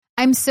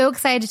I'm so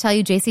excited to tell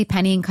you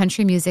JCPenney and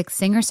country music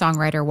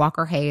singer-songwriter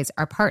Walker Hayes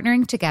are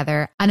partnering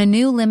together on a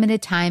new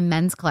limited-time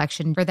men's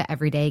collection for the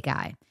everyday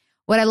guy.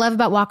 What I love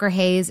about Walker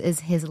Hayes is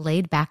his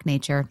laid-back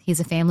nature.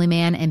 He's a family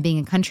man and being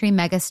a country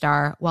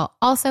megastar while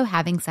also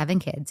having 7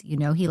 kids. You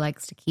know he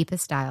likes to keep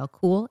his style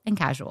cool and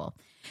casual.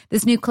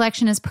 This new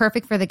collection is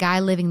perfect for the guy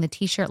living the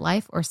t-shirt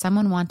life or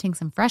someone wanting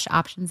some fresh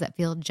options that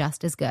feel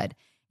just as good.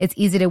 It's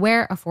easy to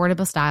wear,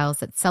 affordable styles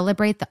that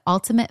celebrate the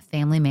ultimate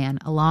family man,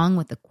 along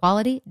with the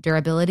quality,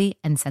 durability,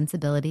 and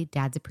sensibility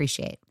dads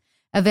appreciate.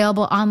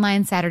 Available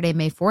online Saturday,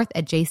 May 4th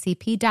at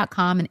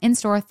jcp.com and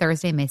in-store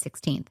Thursday, May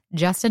 16th.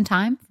 Just in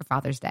time for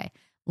Father's Day.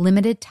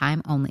 Limited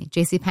time only.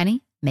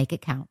 JCPenney, make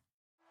it count.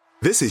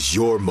 This is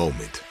your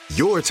moment,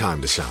 your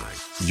time to shine,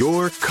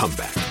 your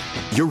comeback.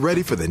 You're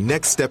ready for the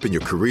next step in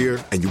your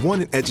career, and you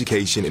want an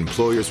education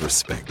employers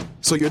respect.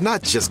 So you're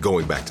not just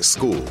going back to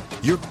school,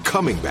 you're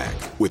coming back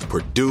with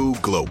Purdue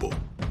Global.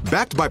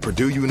 Backed by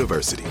Purdue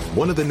University,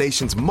 one of the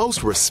nation's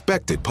most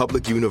respected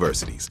public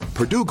universities,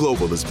 Purdue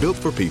Global is built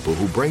for people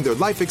who bring their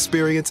life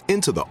experience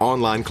into the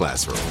online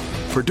classroom.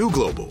 Purdue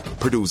Global,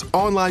 Purdue's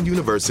online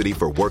university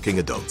for working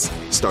adults.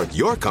 Start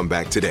your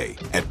comeback today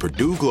at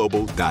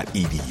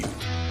purdueglobal.edu.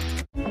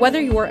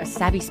 Whether you're a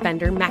savvy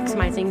spender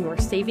maximizing your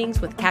savings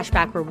with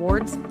cashback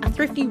rewards, a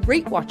thrifty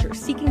rate watcher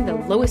seeking the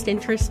lowest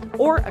interest,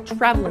 or a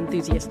travel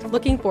enthusiast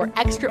looking for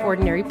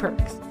extraordinary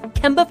perks,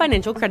 Kemba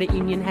Financial Credit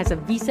Union has a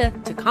visa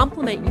to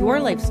complement your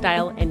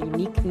lifestyle and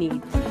unique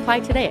needs. Apply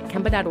today at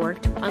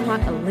Kemba.org to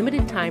unlock a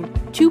limited-time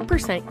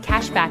 2%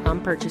 cash back on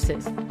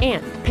purchases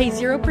and pay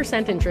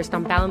 0% interest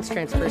on balance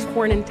transfers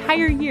for an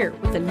entire year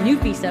with a new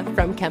visa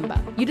from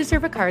Kemba. You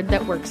deserve a card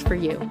that works for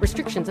you.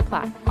 Restrictions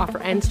apply. Offer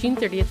ends June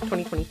 30th,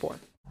 2024.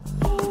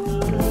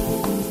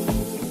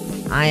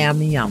 I am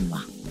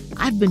Iyamla.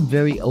 I've been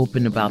very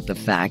open about the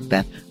fact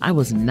that I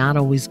was not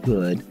always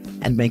good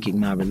at making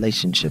my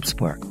relationships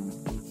work.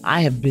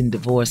 I have been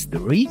divorced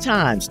 3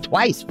 times,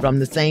 twice from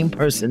the same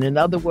person. In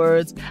other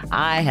words,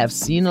 I have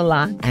seen a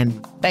lot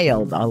and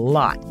failed a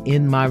lot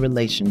in my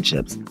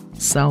relationships.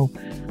 So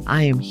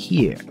I am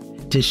here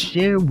to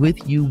share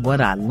with you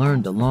what I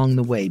learned along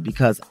the way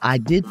because I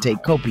did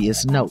take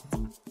copious notes.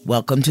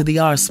 Welcome to the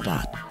R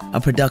Spot, a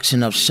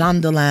production of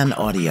Shondaland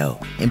Audio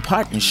in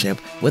partnership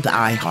with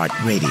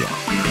iHeartRadio.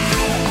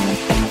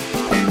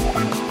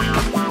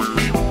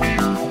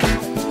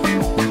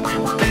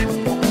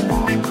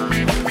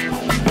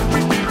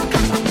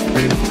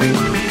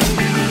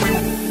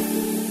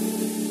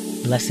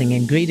 Blessing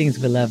and greetings,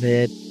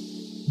 beloved.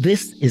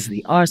 This is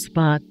the R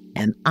Spot,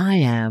 and I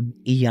am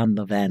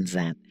Iyanla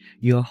Vanzant,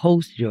 your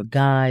host, your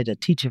guide, a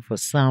teacher for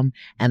some,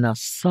 and a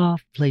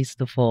soft place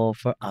to fall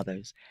for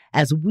others,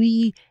 as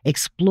we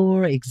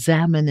explore,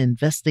 examine,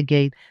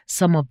 investigate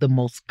some of the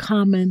most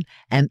common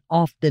and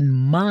often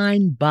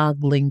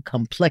mind-boggling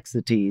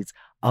complexities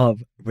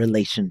of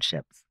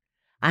relationships.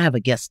 I have a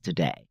guest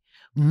today.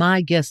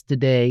 My guest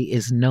today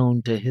is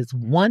known to his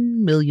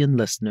 1 million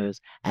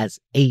listeners as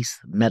Ace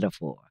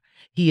Metaphor.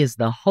 He is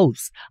the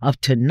host of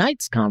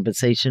tonight's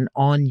conversation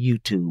on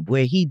YouTube,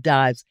 where he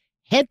dives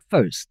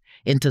headfirst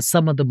into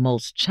some of the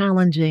most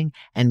challenging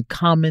and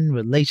common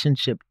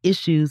relationship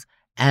issues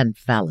and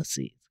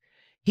fallacies.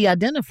 He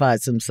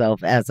identifies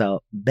himself as a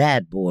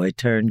bad boy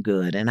turned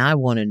good, and I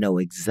want to know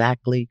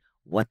exactly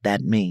what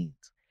that means.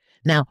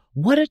 Now,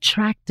 what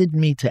attracted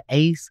me to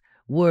Ace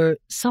were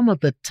some of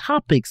the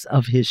topics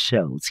of his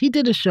shows. He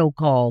did a show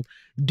called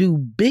Do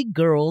Big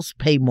Girls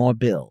Pay More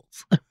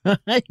Bills?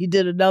 He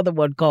did another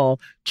one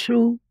called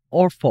True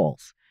or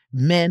False?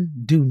 Men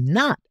Do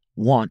Not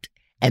Want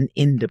an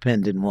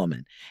Independent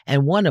Woman.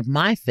 And one of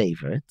my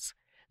favorites,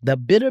 The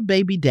Bitter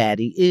Baby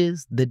Daddy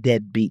is the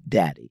Deadbeat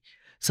Daddy.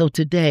 So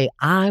today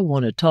I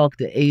want to talk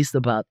to Ace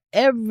about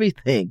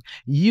everything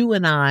you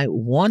and I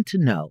want to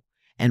know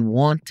and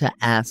want to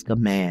ask a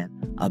man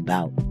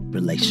about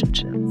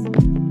relationships.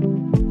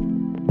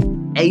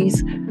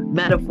 Ace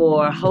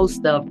Metaphor,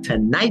 host of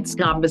tonight's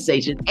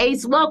conversation.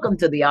 Ace, welcome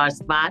to the R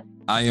Spot.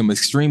 I am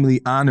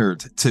extremely honored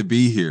to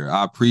be here.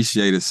 I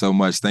appreciate it so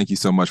much. Thank you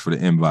so much for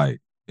the invite.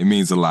 It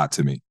means a lot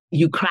to me.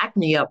 You crack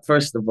me up,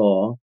 first of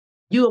all.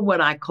 You are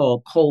what I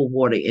call cold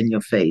water in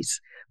your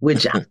face,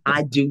 which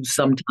I do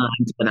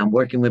sometimes when I'm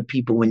working with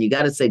people, when you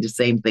got to say the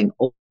same thing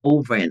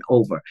over and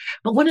over.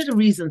 But one of the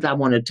reasons I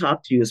want to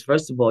talk to you is,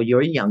 first of all,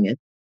 you're a youngin'.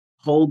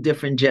 Whole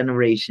different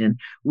generation.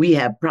 We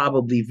have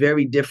probably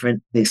very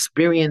different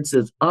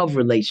experiences of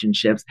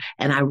relationships.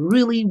 And I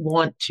really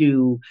want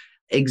to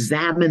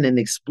examine and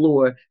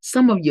explore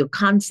some of your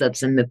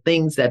concepts and the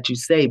things that you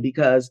say,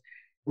 because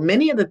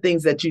many of the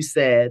things that you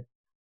say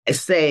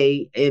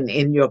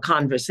in your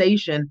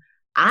conversation,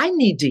 I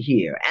need to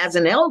hear as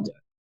an elder.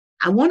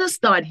 I want to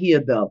start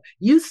here, though.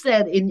 You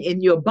said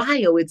in your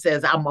bio, it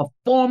says, I'm a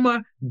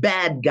former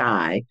bad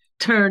guy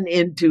turned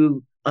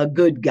into a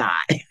good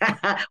guy.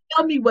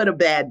 Tell me what a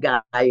bad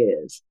guy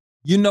is.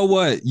 You know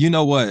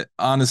what?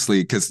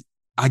 Honestly, because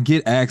I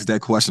get asked that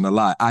question a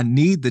lot. I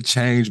need to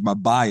change my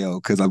bio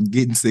because I'm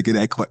getting sick of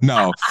that question.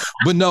 No,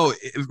 but no,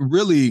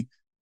 really,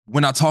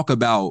 when I talk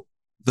about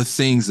the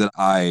things that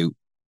I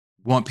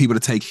want people to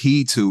take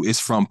heed to is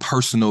from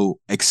personal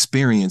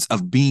experience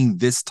of being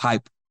this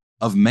type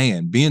of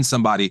man, being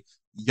somebody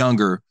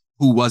younger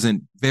who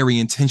wasn't very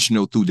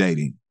intentional through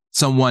dating,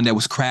 someone that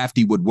was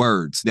crafty with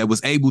words, that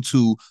was able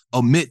to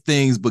omit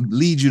things but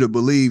lead you to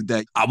believe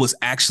that I was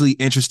actually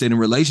interested in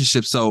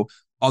relationships. So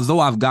although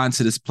I've gotten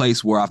to this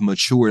place where I've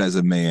matured as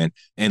a man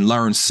and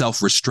learned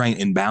self-restraint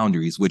and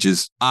boundaries, which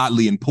is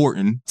oddly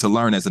important to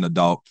learn as an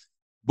adult,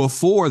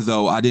 before,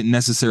 though, I didn't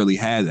necessarily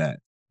have that.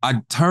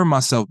 I turned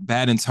myself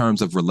bad in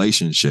terms of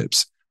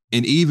relationships.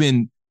 And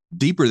even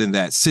deeper than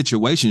that,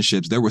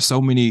 situationships. There were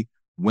so many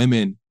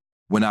women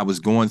when I was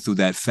going through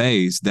that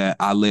phase that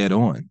I led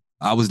on.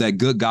 I was that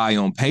good guy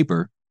on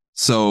paper.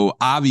 So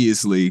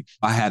obviously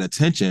I had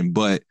attention,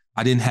 but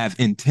I didn't have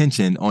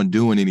intention on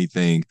doing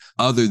anything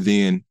other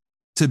than,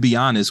 to be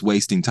honest,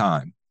 wasting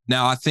time.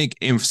 Now, I think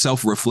in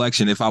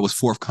self-reflection, if I was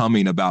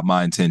forthcoming about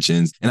my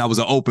intentions and I was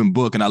an open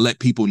book and I let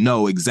people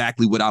know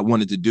exactly what I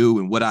wanted to do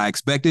and what I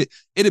expected,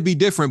 it'd be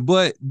different.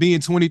 But being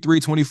 23,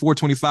 24,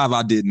 25,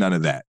 I did none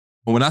of that.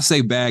 But when I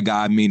say bad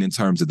guy, I mean in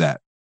terms of that.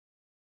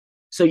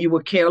 So you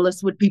were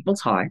careless with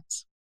people's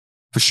hearts.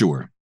 For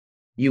sure.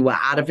 You were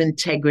out of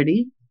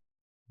integrity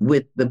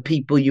with the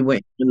people you were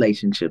in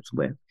relationships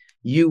with.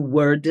 You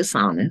were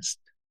dishonest.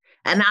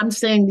 And I'm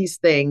saying these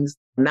things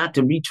not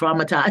to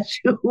re-traumatize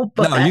you,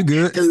 but no, you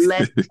good. to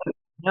let you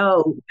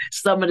know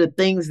some of the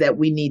things that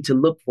we need to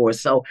look for.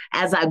 So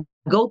as I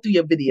go through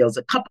your videos,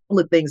 a couple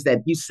of things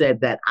that you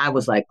said that I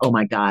was like, oh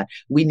my God,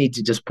 we need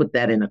to just put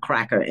that in a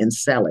cracker and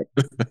sell it.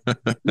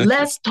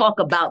 Let's talk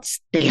about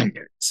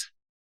standards.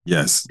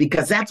 Yes.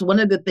 Because that's one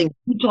of the things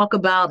you talk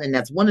about, and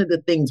that's one of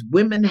the things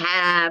women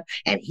have,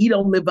 and he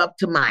don't live up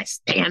to my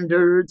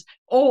standards,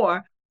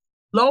 or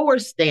lower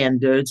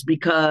standards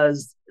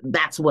because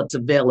that's what's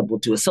available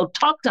to us. So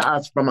talk to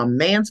us from a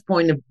man's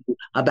point of view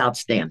about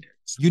standards.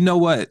 You know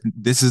what?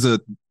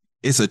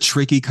 It's a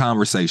tricky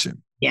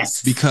conversation.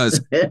 Yes.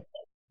 Because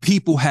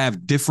people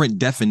have different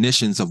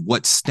definitions of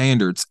what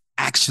standards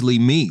actually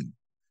mean.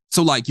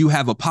 So like you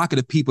have a pocket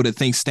of people that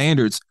think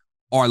standards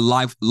are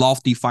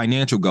lofty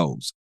financial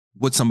goals,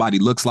 what somebody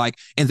looks like.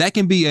 And that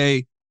can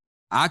be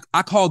I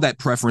call that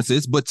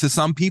preferences, but to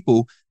some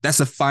people, that's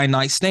a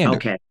finite standard.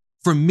 Okay.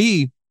 For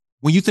me,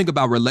 when you think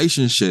about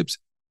relationships,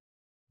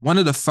 one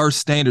of the first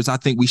standards I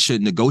think we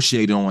should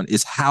negotiate on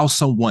is how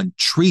someone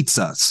treats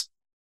us.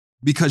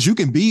 Because you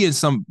can be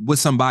with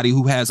somebody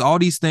who has all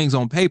these things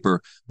on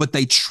paper, but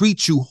they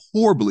treat you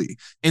horribly.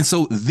 And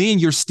so then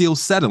you're still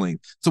settling.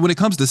 So when it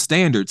comes to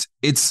standards,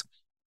 it's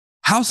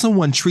how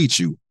someone treats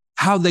you,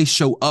 how they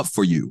show up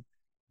for you.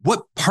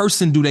 What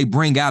person do they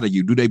bring out of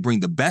you? Do they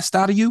bring the best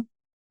out of you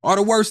or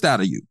the worst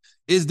out of you?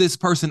 Is this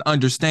person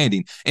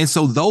understanding? And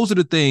so those are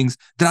the things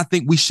that I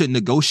think we should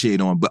negotiate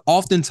on. But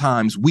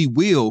oftentimes we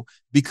will,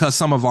 because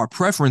some of our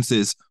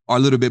preferences are a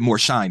little bit more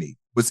shiny.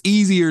 It's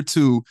easier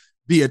to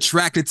be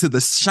attracted to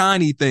the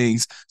shiny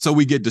things, so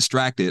we get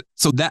distracted.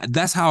 So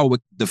that's how I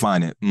would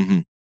define it. Mm-hmm.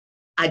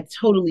 I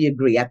totally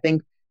agree. I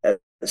think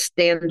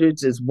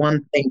standards is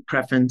one thing,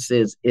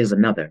 preferences is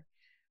another.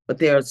 But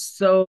there are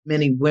so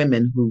many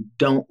women who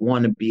don't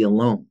want to be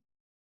alone.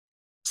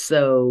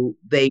 So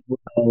they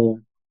will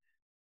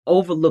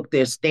overlook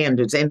their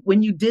standards. And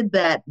when you did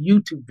that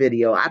YouTube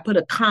video, I put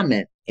a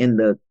comment in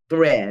the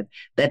thread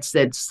that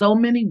said so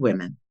many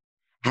women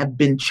have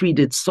been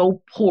treated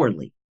so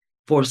poorly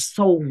for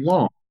so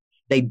long,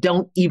 they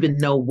don't even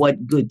know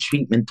what good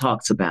treatment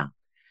talks about.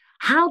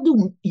 How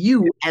do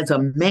you as a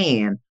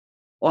man,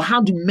 or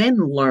how do men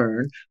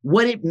learn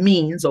what it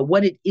means or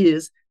what it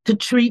is to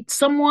treat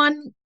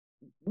someone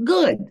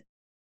good?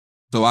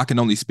 So I can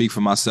only speak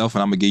for myself,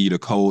 and I'm going to give you the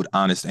cold,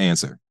 honest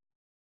answer.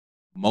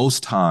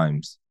 Most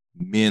times,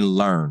 men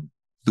learn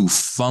through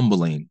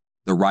fumbling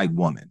the right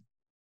woman.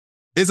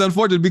 It's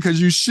unfortunate because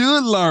you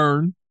should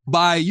learn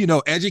by,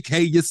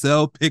 educating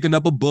yourself, picking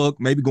up a book,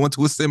 maybe going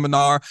to a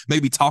seminar,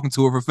 maybe talking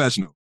to a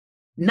professional.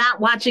 Not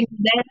watching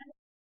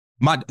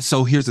dad?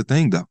 So here's the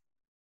thing, though.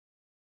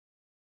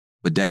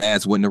 But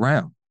dads wasn't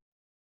around.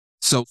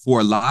 So for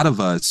a lot of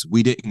us,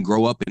 we didn't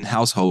grow up in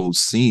households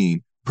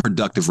seeing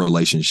productive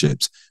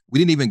relationships. We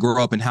didn't even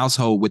grow up in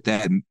household with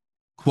that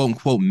quote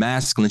unquote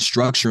masculine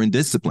structure and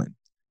discipline.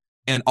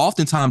 And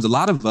oftentimes, a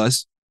lot of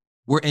us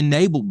were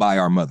enabled by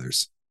our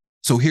mothers.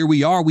 So here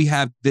we are. We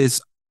have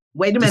this.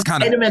 Wait a minute.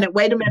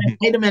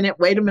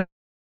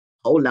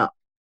 Hold up.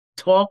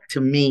 Talk to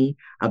me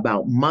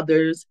about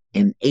mothers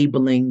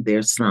enabling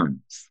their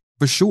sons.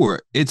 For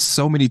sure. It's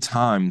so many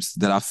times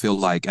that I feel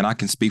like, and I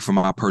can speak from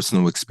my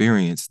personal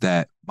experience,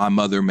 that my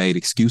mother made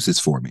excuses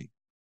for me.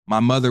 My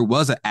mother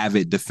was an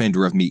avid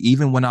defender of me,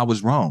 even when I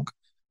was wrong.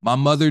 My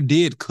mother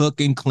did cook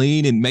and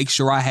clean and make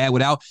sure I had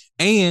without,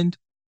 and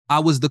I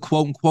was the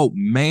quote unquote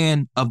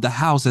man of the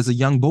house as a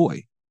young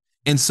boy.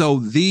 And so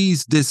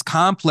this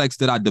complex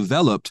that I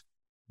developed,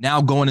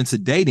 now going into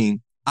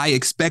dating, I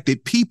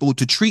expected people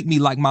to treat me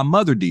like my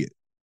mother did,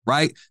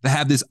 right? To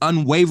have this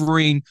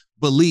unwavering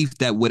belief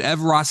that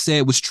whatever I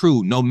said was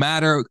true, no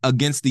matter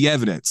against the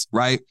evidence,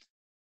 right?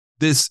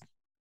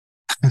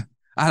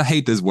 I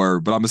hate this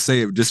word, but I'm going to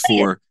say it just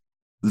for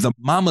the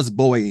mama's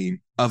boy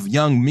of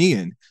young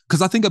men.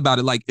 Because I think about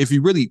it, like, if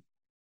you really,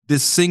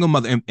 this single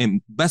mother,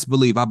 and best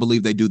believe, I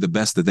believe they do the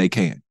best that they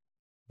can.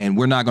 And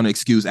we're not going to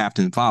excuse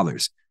absent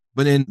fathers.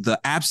 But in the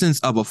absence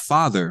of a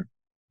father,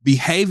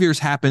 behaviors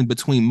happen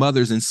between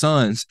mothers and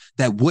sons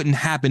that wouldn't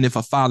happen if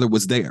a father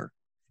was there.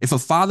 If a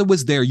father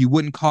was there, you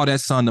wouldn't call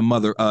that son the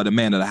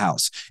man of the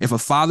house. If a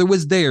father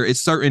was there,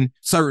 it's certain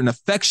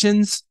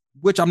affections,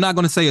 which I'm not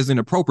going to say is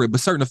inappropriate,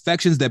 but certain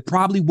affections that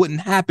probably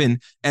wouldn't happen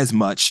as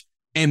much,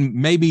 and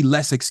maybe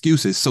less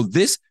excuses. So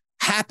this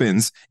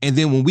happens. And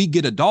then when we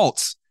get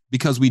adults,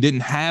 because we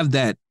didn't have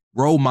that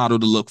role model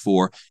to look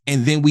for,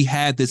 and then we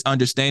had this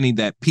understanding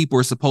that people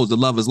are supposed to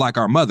love us like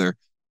our mother,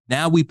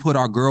 now we put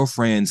our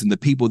girlfriends and the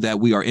people that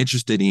we are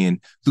interested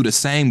in through the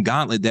same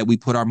gauntlet that we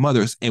put our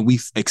mothers, and we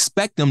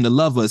expect them to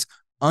love us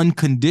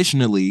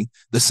unconditionally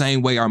the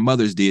same way our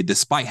mothers did,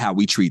 despite how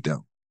we treat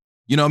them.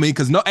 You know what I mean?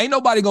 Because ain't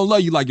nobody gonna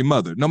love you like your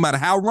mother. No matter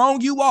how wrong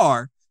you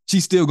are,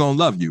 she's still gonna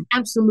love you.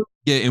 Absolutely.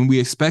 Yeah, and we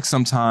expect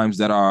sometimes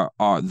that our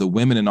the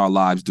women in our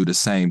lives do the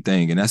same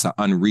thing, and that's an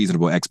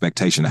unreasonable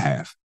expectation to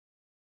have.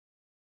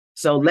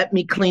 So let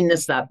me clean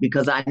this up,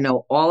 because I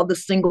know all the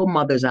single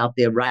mothers out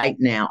there right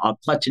now are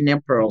clutching their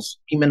pearls,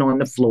 screaming on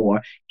the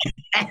floor.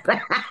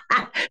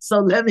 So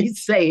let me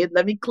say it.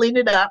 Let me clean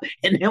it up,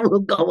 and then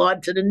we'll go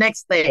on to the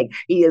next thing.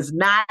 He is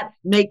not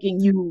making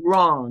you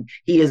wrong.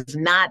 He is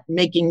not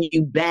making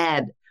you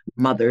bad,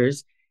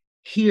 mothers.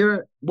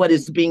 Hear what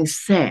is being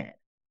said.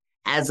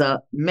 As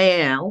a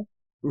male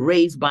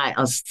raised by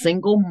a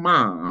single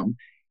mom,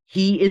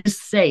 he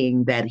is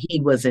saying that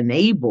he was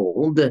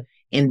enabled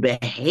in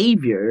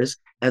behaviors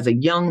as a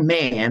young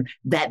man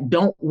that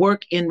don't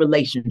work in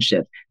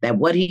relationships, that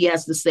what he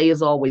has to say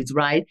is always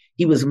right.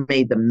 He was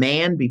made the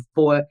man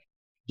before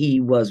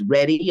he was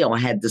ready or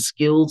had the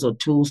skills or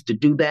tools to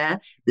do that.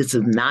 This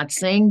is not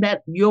saying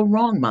that you're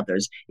wrong,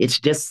 mothers. It's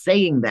just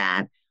saying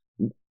that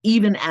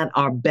even at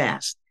our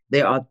best,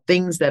 there are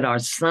things that our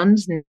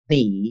sons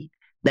need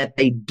that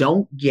they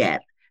don't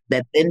get,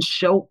 that then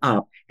show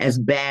up as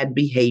bad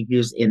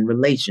behaviors in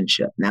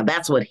relationship. Now,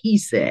 that's what he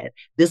said.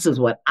 This is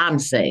what I'm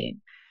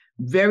saying.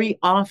 Very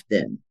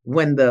often,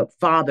 when the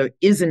father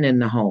isn't in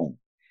the home,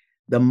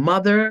 the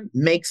mother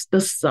makes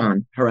the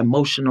son her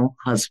emotional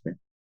husband.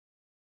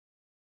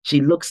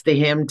 She looks to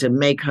him to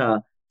make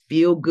her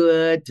feel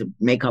good, to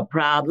make her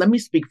proud. Let me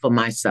speak for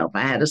myself.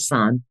 I had a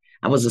son.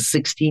 I was a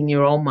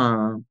 16-year-old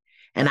mom,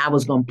 and I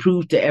was going to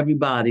prove to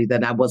everybody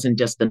that I wasn't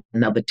just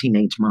another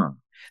teenage mom.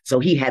 So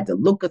he had to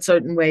look a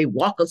certain way,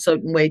 walk a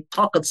certain way,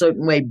 talk a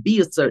certain way, be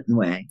a certain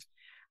way.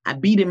 I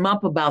beat him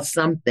up about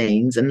some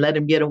things and let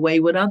him get away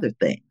with other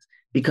things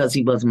because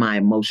he was my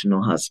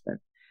emotional husband.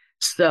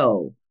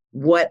 So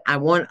what I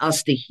want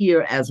us to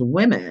hear as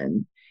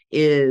women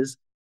is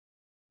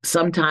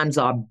sometimes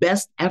our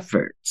best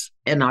efforts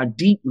and our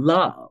deep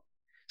love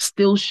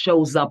still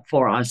shows up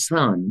for our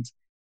sons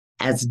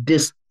as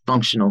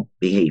dysfunctional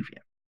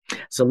behavior.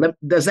 So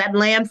does that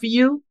land for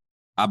you?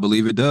 I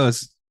believe it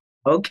does.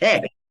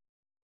 Okay.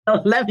 So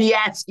let me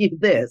ask you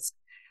this.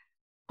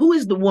 Who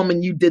is the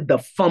woman you did the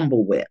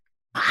fumble with?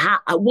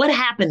 What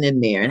happened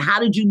in there, and how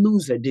did you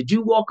lose her? Did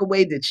you walk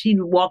away? Did she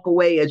walk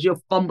away as you're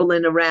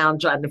fumbling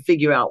around trying to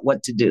figure out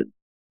what to do?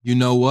 You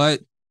know what?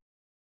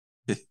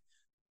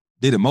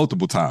 Did it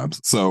multiple times.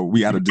 So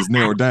we got to just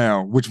narrow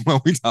down which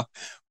one we talk.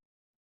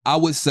 I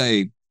would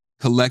say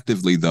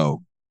collectively,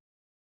 though,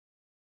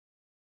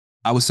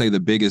 I would say the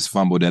biggest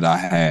fumble that I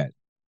had,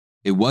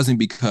 it wasn't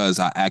because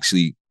I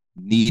actually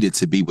needed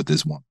to be with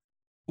this woman.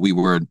 We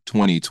were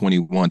 20,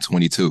 21,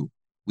 22.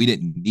 We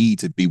didn't need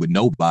to be with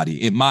nobody,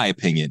 in my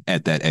opinion,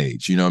 at that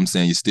age. You know what I'm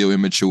saying? You're still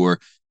immature.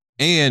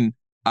 And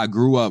I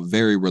grew up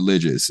very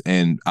religious,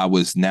 and I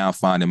was now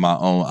finding my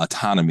own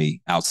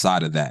autonomy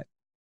outside of that.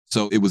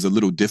 So it was a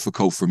little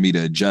difficult for me to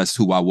adjust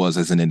who I was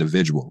as an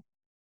individual.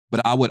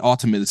 But I would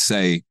ultimately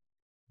say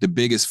the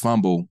biggest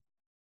fumble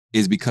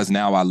is because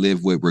now I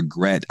live with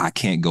regret I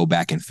can't go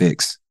back and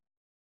fix.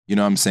 You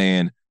know what I'm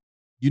saying?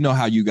 You know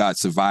how you got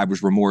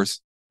survivor's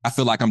remorse? I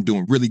feel like I'm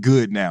doing really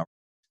good now.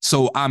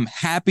 So I'm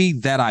happy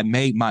that I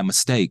made my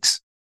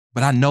mistakes,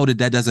 but I know that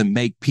that doesn't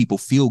make people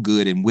feel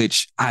good in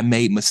which I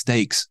made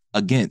mistakes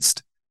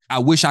against. I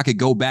wish I could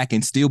go back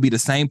and still be the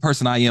same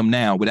person I am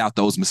now without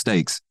those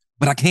mistakes,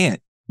 but I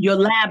can't. You're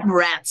lab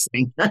rats.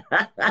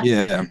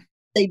 Yeah.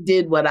 They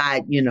did what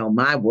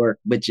my work,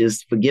 which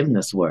is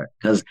forgiveness work,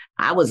 because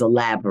I was a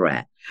lab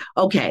rat.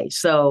 Okay,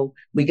 so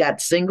we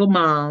got single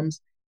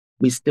moms.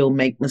 We still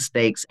make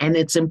mistakes. And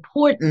it's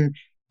important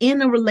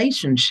in a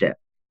relationship,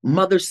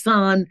 mother,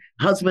 son,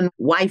 husband,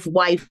 wife,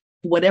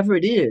 whatever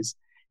it is,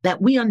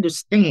 that we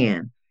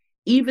understand,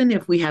 even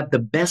if we have the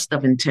best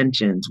of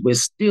intentions, we're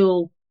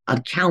still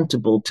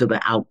accountable to the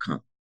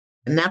outcome.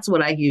 And that's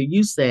what I hear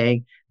you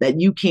saying,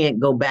 that you can't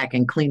go back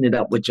and clean it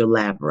up with your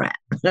lab rat.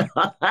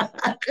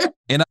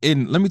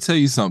 And let me tell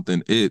you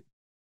something. And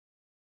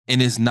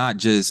it's not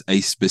just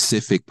a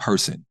specific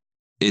person.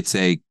 It's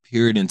a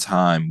period in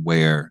time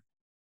where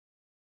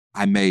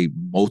I made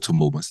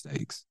multiple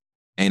mistakes.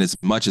 And as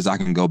much as I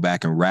can go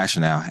back and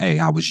ration out, hey,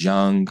 I was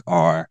young,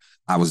 or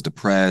I was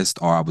depressed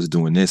or I was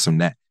doing this or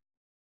that.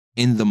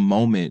 In the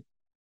moment,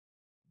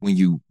 when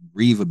you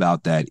grieve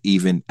about that,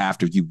 even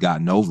after you've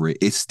gotten over it,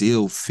 it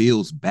still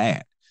feels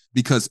bad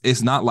because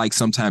it's not like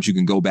sometimes you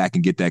can go back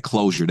and get that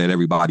closure that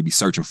everybody be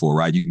searching for,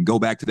 right? You can go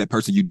back to that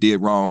person you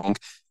did wrong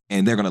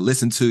and they're going to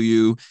listen to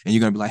you and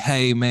you're going to be like,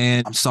 hey,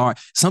 man, I'm sorry.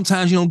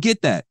 Sometimes you don't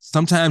get that.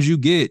 Sometimes you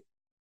get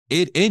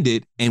it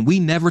ended and we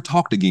never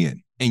talked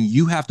again. And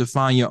you have to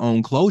find your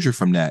own closure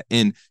from that.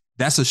 And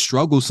that's a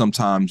struggle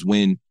sometimes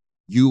when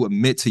you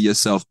admit to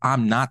yourself,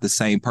 I'm not the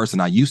same person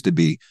I used to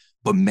be,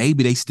 but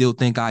maybe they still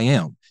think I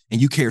am.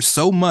 And you care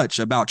so much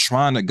about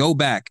trying to go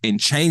back and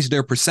change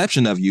their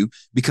perception of you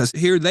because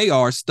here they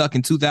are stuck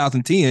in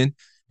 2010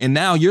 and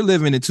now you're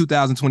living in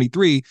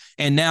 2023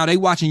 and now they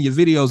watching your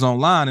videos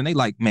online and they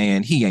like,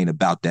 man, he ain't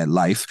about that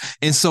life.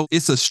 And so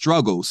it's a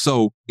struggle.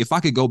 So if I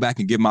could go back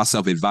and give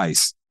myself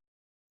advice,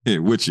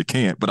 which you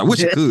can't, but I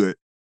wish I could,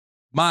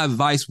 my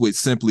advice would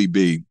simply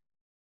be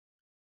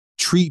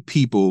treat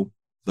people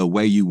the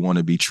way you want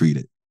to be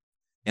treated.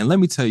 And let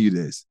me tell you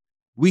this,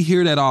 we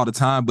hear that all the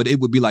time, but it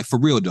would be like, for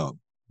real though.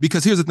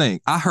 Because here's the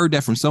thing, I heard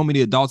that from so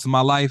many adults in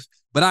my life,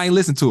 but I ain't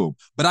listened to them.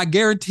 But I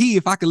guarantee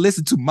if I could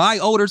listen to my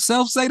older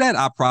self say that,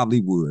 I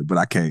probably would, but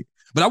I can't.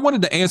 But I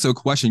wanted to answer a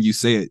question you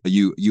said,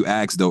 you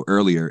asked though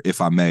earlier, if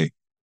I may.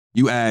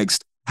 You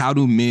asked, how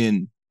do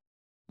men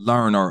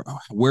learn or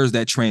where's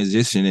that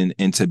transition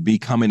into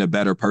becoming a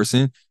better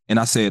person? And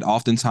I said,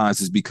 oftentimes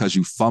it's because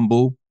you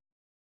fumble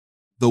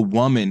the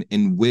woman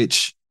in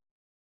which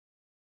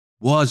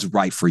was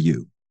right for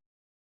you.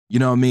 You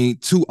know what I mean?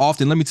 Too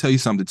often, let me tell you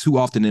something, too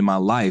often in my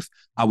life,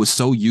 I was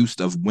so used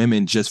of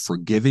women just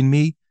forgiving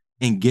me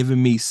and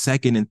giving me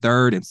second and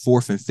third and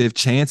fourth and fifth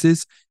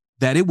chances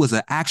that it was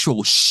an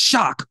actual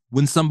shock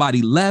when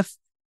somebody left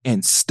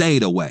and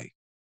stayed away.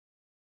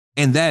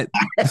 And that,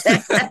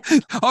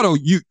 hold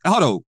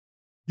on,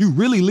 you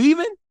really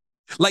leaving?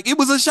 Like it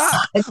was a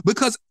shock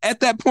because at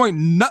that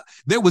point,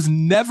 there was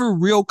never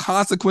real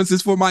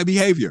consequences for my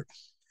behavior.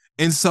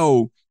 And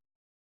so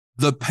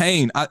the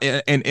pain,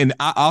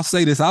 I'll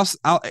say this,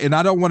 and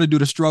I don't want to do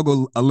the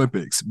struggle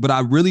Olympics, but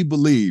I really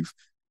believe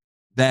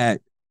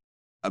that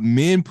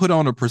men put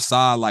on a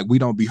facade like we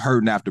don't be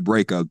hurting after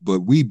breakup,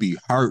 but we be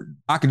hurting.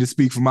 I can just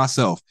speak for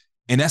myself.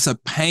 And that's a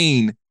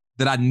pain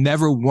that I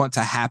never want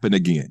to happen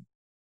again.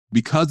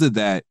 Because of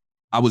that,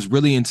 I was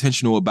really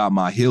intentional about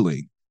my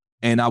healing.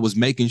 And I was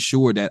making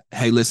sure that,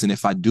 hey, listen,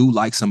 if I do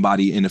like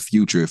somebody in the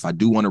future, if I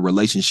do want a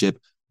relationship,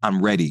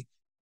 I'm ready.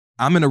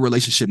 I'm in a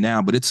relationship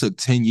now, but it took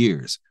 10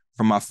 years.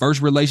 From my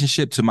first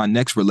relationship to my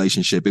next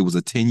relationship, it was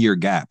a 10-year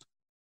gap.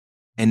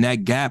 And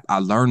that gap, I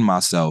learned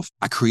myself.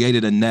 I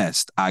created a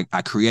nest. I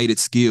created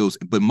skills.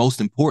 But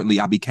most importantly,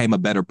 I became a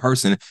better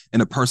person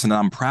and a person that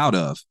I'm proud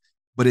of.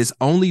 But it's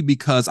only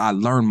because I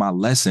learned my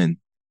lesson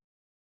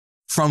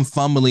from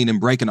fumbling and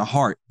breaking a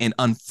heart. And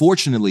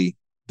unfortunately,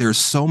 there's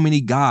so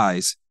many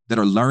guys that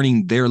are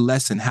learning their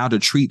lesson, how to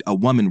treat a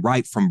woman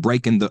right from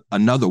breaking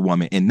another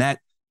woman. And that,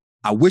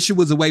 I wish it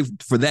was a way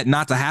for that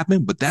not to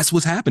happen, but that's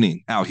what's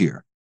happening out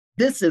here.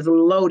 This is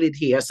loaded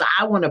here. So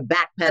I want to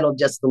backpedal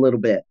just a little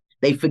bit.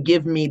 They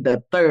forgive me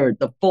the third,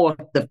 the fourth,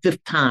 the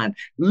fifth time.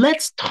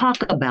 Let's talk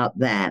about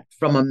that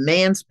from a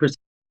man's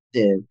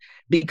perspective,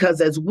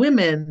 because as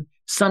women,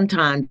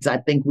 sometimes I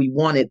think we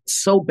want it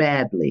so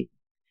badly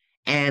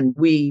and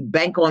we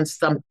bank on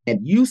something that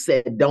you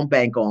said don't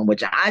bank on,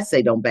 which I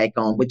say don't bank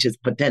on, which is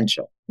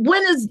potential.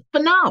 When is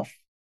enough?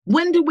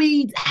 When do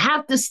we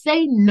have to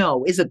say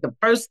no? Is it the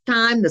first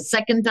time, the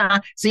second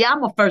time? See,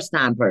 I'm a first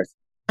time person.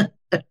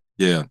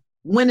 Yeah.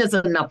 When is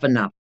enough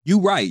enough?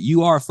 You're right.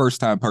 You are a first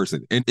time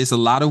person. And it's a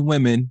lot of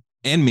women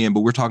and men,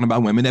 but we're talking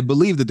about women that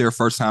believe that they're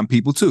first time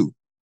people too.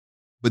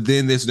 But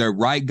then there's the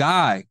right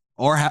guy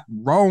or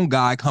wrong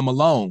guy come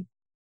along.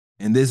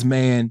 And this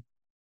man,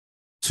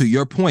 to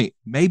your point,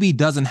 maybe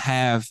doesn't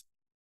have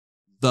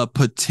the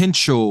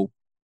potential.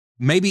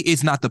 Maybe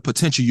it's not the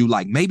potential you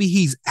like. Maybe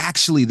he's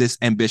actually this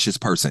ambitious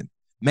person.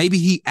 Maybe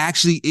he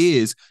actually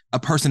is a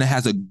person that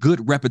has a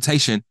good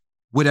reputation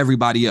with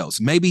everybody else.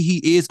 Maybe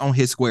he is on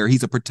his square.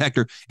 He's a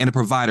protector and a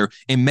provider.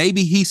 And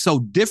maybe he's so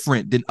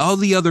different than all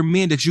the other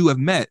men that you have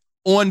met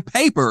on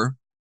paper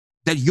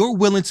that you're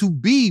willing to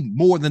be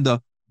more than the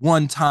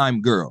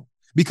one-time girl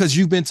because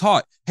you've been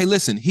taught, hey,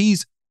 listen,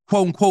 he's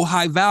quote unquote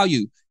high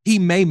value. He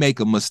may make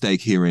a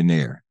mistake here and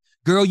there.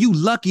 Girl, you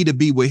lucky to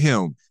be with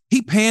him.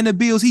 He paying the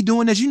bills. He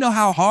doing this. You know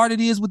how hard it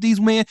is with these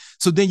men.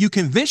 So then you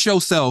convince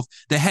yourself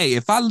that, hey,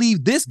 if I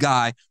leave this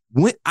guy,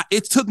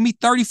 it took me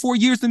 34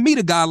 years to meet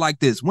a guy like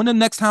this. When the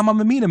next time I'm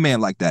going to meet a man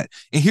like that?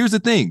 And here's the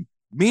thing.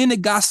 Men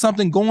that got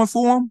something going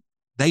for them,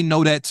 they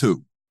know that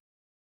too.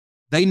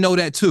 They know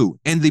that too.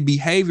 And the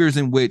behaviors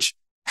in which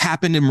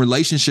happened in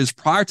relationships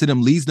prior to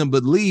them leads them to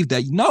believe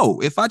that,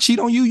 no, if I cheat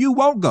on you, you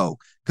won't go.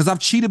 Because I've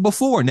cheated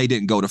before and they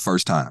didn't go the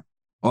first time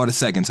or the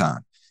second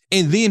time.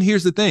 And then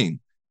here's the thing.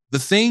 The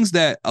things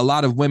that a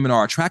lot of women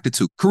are attracted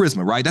to,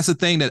 charisma, right? That's the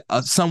thing that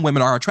some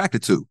women are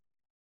attracted to.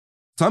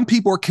 Some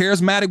people are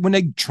charismatic when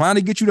they trying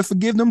to get you to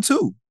forgive them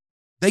too.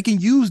 They can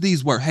use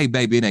these words. Hey,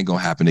 baby, it ain't going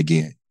to happen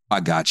again. I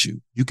got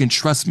you. You can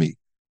trust me.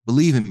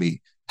 Believe in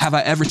me. Have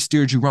I ever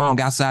steered you wrong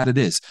outside of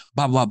this?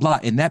 Blah, blah, blah.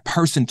 And that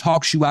person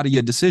talks you out of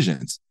your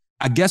decisions.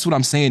 I guess what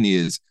I'm saying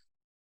is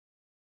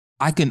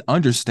I can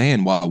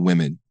understand why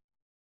women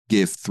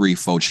give 3,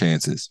 4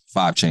 chances,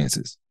 5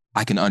 chances.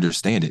 I can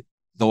understand it.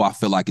 Though I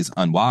feel like it's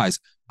unwise,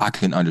 I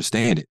can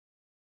understand it.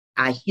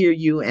 I hear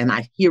you and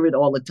I hear it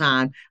all the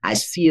time. I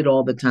see it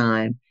all the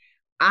time.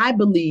 I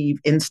believe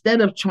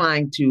instead of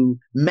trying to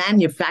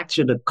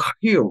manufacture the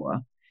cure,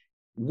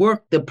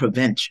 work the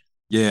prevention.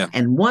 Yeah.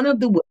 And one of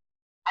the ways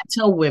I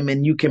tell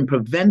women you can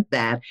prevent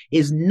that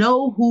is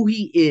know who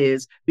he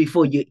is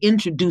before you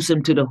introduce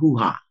him to the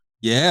hoo-ha.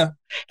 Yeah.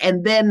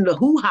 And then the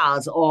hoo-ha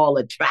is all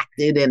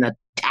attracted and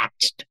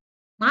attached.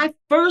 My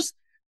first,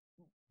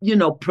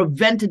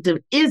 preventative,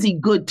 is he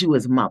good to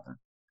his mother?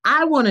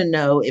 I want to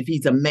know if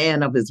he's a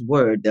man of his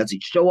word. Does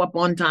he show up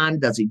on time?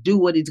 Does he do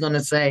what he's going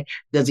to say?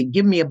 Does he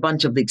give me a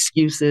bunch of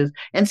excuses?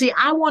 And see,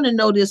 I want to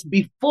know this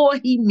before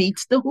he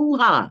meets the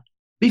hoo-ha,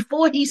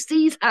 before he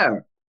sees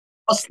her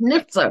or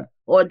sniffs her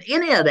or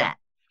any of that.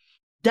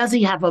 Does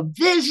he have a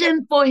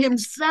vision for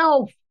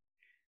himself?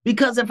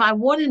 Because if I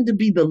want him to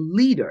be the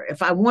leader,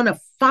 if I want to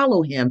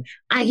follow him,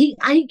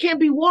 he can't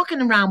be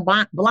walking around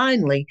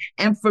blindly.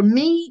 And for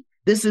me,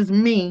 this is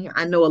me.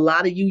 I know a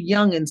lot of you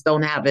youngins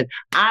don't have it.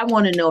 I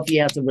want to know if he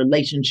has a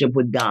relationship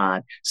with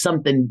God,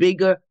 something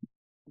bigger,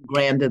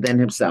 grander than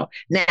himself.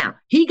 Now,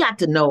 I got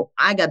to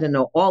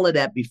know all of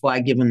that before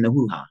I give him the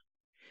hoo-ha.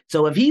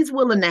 So if he's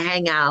willing to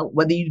hang out,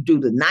 whether you do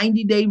the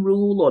 90-day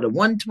rule or the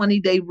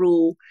 120-day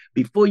rule,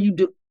 before you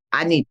do,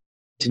 I need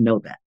to know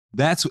that.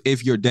 That's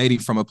if you're dating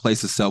from a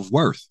place of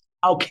self-worth.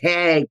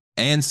 Okay.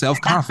 And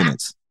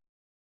self-confidence.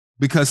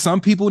 Because some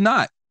people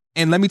not.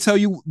 And let me tell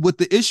you what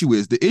the issue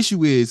is. The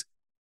issue is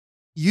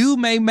you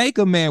may make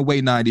a man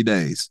wait 90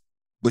 days,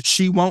 but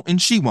she won't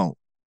and she won't.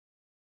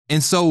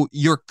 And so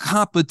your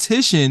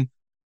competition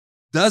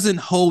doesn't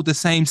hold the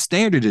same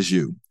standard as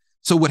you.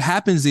 So what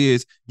happens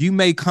is you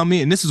may come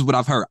in, and this is what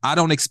I've heard. I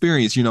don't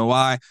experience,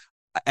 why?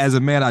 As a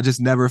man, I just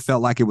never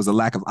felt like it was a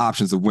lack of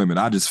options of women.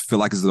 I just feel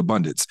like it's an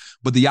abundance.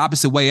 But the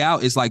opposite way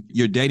out is like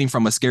you're dating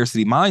from a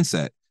scarcity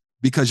mindset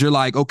because you're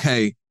like,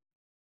 okay,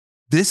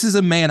 this is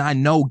a man I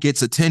know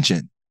gets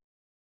attention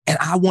and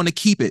I want to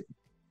keep it.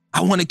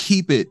 I want to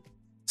keep it.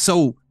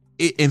 So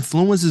it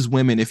influences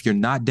women if you're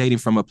not dating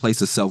from a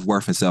place of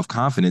self-worth and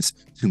self-confidence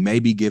to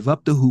maybe give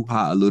up the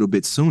hoo-ha a little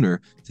bit sooner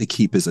to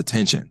keep his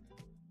attention.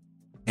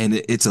 And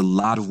it's a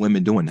lot of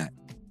women doing that.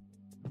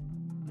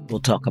 We'll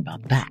talk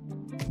about that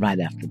right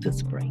after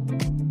this break.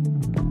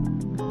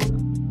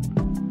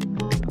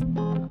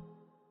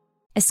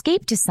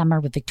 Escape to summer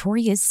with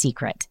Victoria's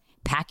Secret.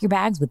 Pack your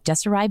bags with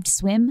just-arrived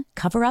swim,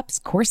 cover-ups,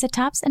 corset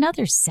tops, and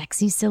other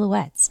sexy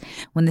silhouettes.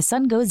 When the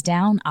sun goes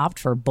down, opt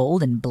for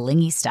bold and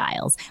blingy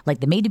styles, like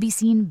the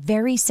made-to-be-seen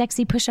Very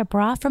Sexy Push-Up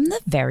Bra from the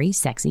Very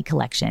Sexy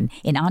collection,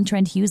 in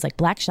on-trend hues like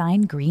black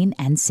shine, green,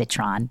 and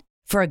citron.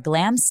 For a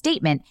glam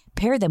statement,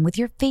 pair them with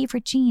your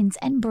favorite jeans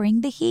and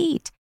bring the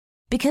heat.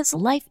 Because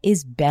life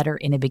is better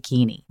in a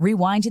bikini.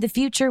 Rewind to the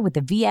future with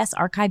the VS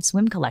Archive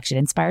Swim Collection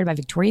inspired by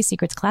Victoria's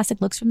Secret's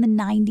classic looks from the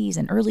 90s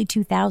and early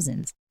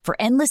 2000s. For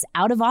endless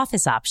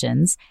out-of-office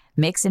options,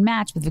 mix and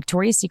match with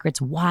Victoria's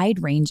Secret's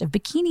wide range of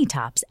bikini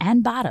tops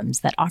and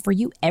bottoms that offer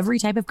you every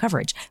type of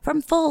coverage, from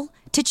full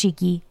to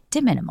cheeky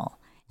to minimal.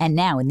 And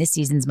now in this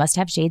season's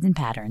must-have shades and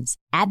patterns,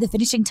 add the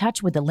finishing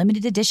touch with the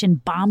limited edition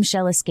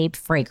Bombshell Escape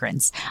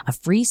fragrance, a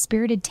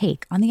free-spirited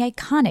take on the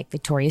iconic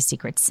Victoria's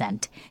Secret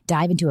scent.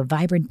 Dive into a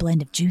vibrant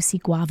blend of juicy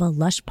guava,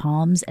 lush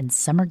palms, and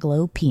summer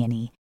glow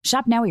peony.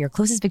 Shop now at your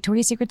closest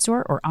Victoria's Secret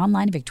store or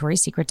online at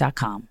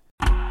victoriassecret.com.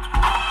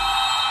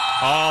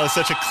 Oh,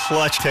 such a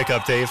clutch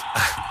pickup, Dave.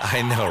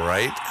 I know,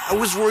 right? I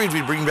was worried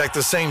we'd bring back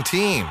the same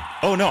team.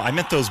 Oh, no, I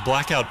meant those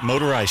blackout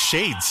motorized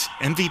shades.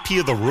 MVP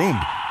of the room.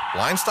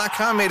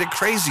 Blinds.com made it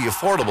crazy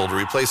affordable to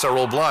replace our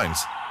old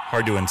blinds.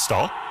 Hard to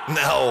install?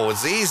 No,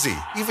 it's easy.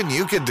 Even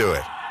you could do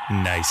it.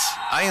 Nice.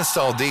 I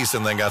installed these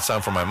and then got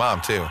some for my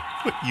mom, too.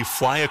 What, you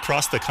fly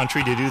across the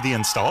country to do the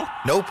install?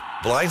 Nope.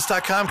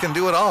 Blinds.com can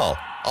do it all.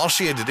 All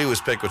she had to do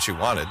was pick what she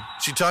wanted.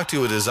 She talked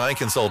to a design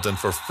consultant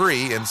for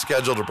free and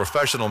scheduled a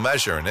professional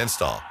measure and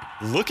install.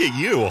 Look at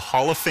you,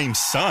 Hall of Fame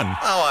son.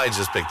 Oh, I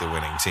just picked the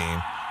winning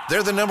team.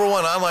 They're the #1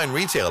 online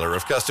retailer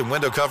of custom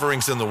window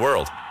coverings in the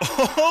world.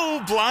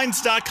 Oh,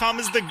 Blinds.com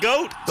is the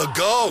GOAT. The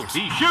GOAT.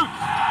 He shoots.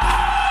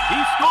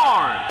 He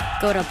scored.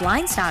 Go to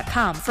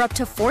Blinds.com for up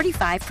to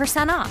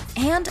 45% off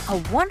and a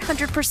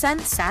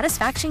 100%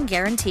 satisfaction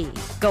guarantee.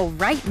 Go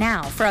right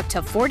now for up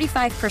to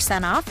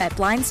 45% off at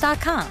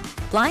Blinds.com.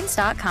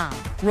 Blinds.com.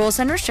 Rules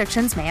and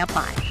restrictions may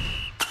apply.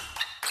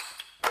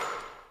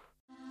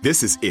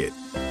 This is it.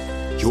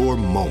 Your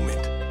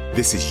moment.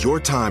 This is your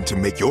time to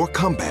make your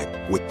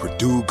comeback with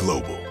Purdue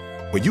Global.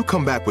 When you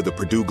come back with a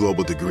Purdue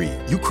Global degree,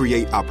 you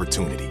create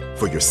opportunity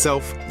for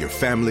yourself, your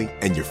family,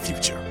 and your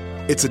future.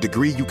 It's a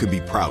degree you can be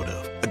proud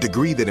of, a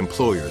degree that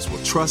employers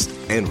will trust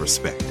and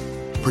respect.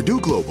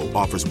 Purdue Global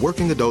offers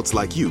working adults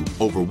like you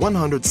over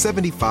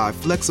 175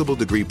 flexible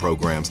degree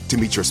programs to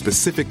meet your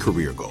specific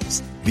career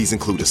goals. These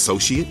include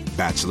associate,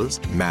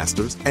 bachelor's,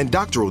 master's, and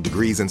doctoral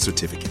degrees and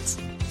certificates.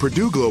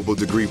 Purdue Global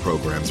degree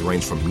programs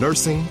range from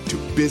nursing to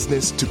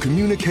business to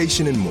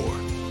communication and more.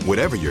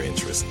 Whatever your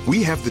interest,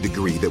 we have the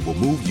degree that will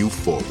move you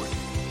forward.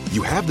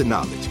 You have the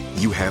knowledge,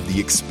 you have the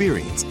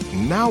experience.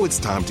 Now it's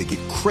time to get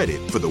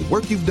credit for the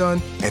work you've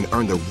done and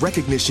earn the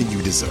recognition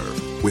you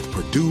deserve with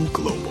Purdue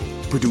Global,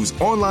 Purdue's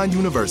online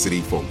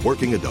university for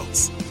working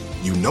adults.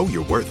 You know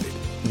you're worth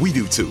it. We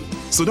do too.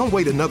 So don't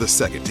wait another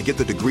second to get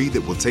the degree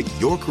that will take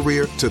your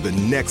career to the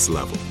next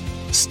level.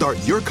 Start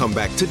your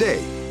comeback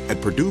today at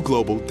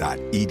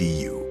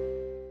purdueglobal.edu.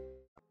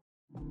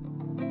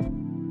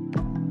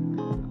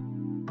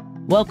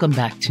 Welcome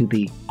back to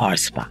the R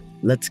Spot.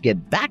 Let's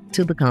get back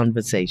to the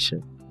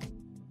conversation.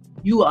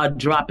 You are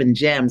dropping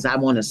gems. I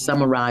want to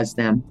summarize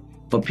them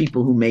for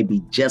people who may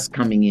be just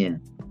coming in.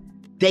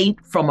 Date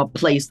from a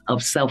place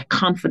of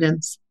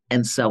self-confidence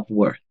and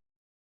self-worth.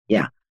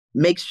 Yeah.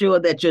 Make sure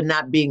that you're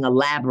not being a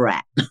lab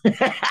rat.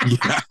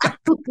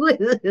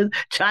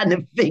 Trying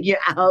to figure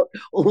out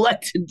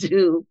what to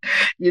do.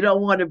 You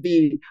don't want to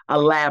be a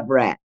lab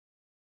rat.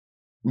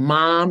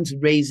 Moms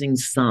raising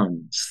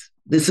sons.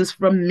 This is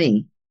from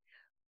me.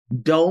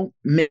 Don't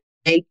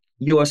make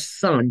your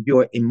son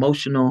your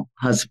emotional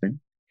husband.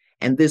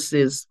 And this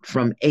is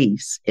from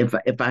Ace,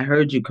 if I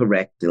heard you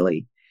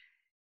correctly.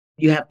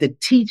 You have to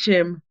teach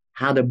him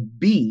how to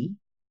be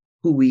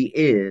who he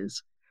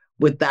is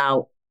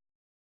without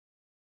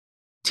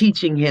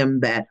teaching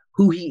him that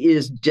who he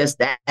is just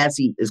as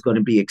he is going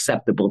to be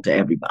acceptable to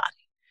everybody.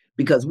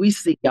 Because we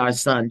see our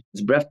son,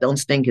 his breath don't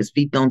stink, his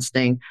feet don't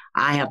stink.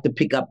 I have to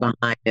pick up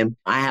behind him.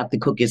 I have to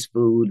cook his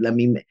food.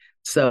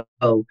 So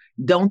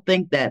don't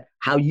think that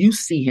how you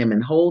see him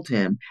and hold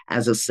him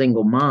as a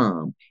single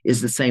mom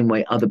is the same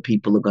way other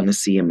people are going to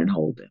see him and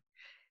hold him.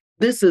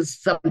 This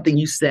is something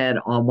you said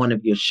on one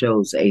of your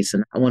shows, Ace,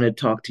 and I want to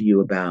talk to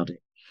you about it.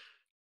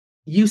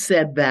 You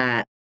said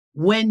that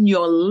when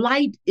your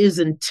light is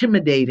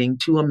intimidating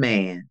to a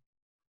man,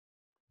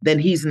 then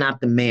he's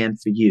not the man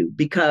for you.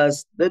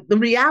 Because the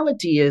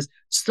reality is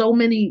so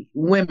many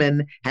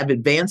women have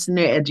advanced in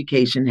their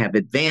education, have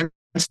advanced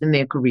in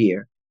their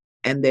career,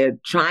 and they're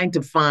trying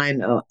to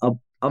find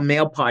a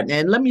male partner.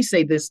 And let me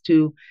say this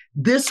too,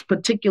 this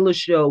particular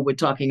show, we're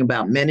talking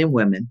about men and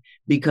women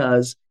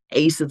because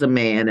Ace is a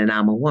man and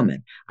I'm a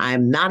woman. I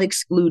am not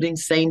excluding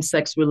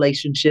same-sex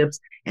relationships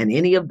and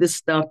any of this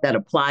stuff that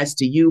applies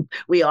to you.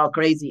 We are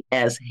crazy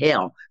as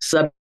hell,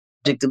 subject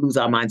to lose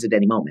our minds at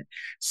any moment.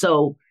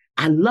 So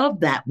I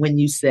love that when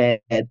you said,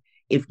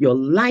 if your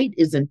light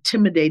is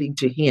intimidating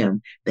to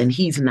him, then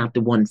he's not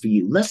the one for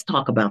you. Let's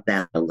talk about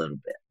that a little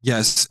bit.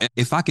 Yes.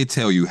 If I could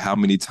tell you how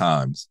many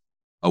times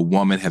a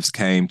woman has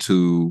came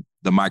to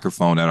the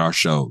microphone at our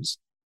shows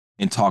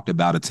and talked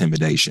about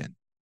intimidation,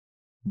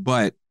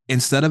 but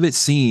instead of it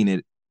seeing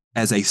it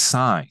as a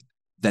sign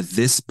that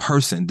this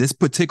person, this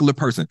particular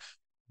person,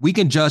 we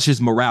can judge his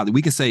morality.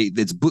 We can say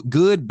it's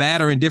good,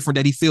 bad, or indifferent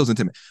that he feels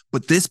intimidated,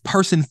 but this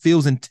person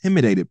feels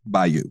intimidated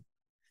by you.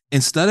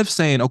 Instead of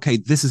saying, okay,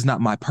 this is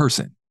not my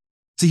person.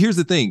 See, here's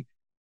the thing.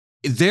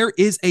 There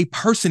is a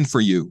person for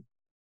you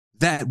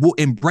that will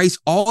embrace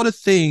all the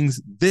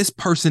things this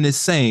person is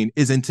saying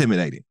is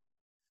intimidating.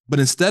 But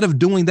instead of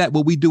doing that,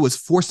 what we do is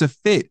force a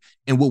fit.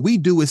 And what we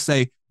do is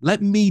say,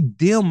 let me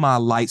dim my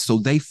light so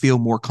they feel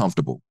more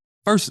comfortable.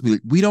 First,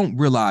 we don't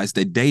realize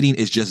that dating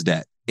is just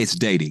that. It's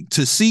dating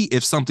to see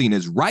if something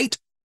is right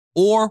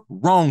or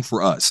wrong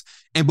for us.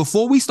 And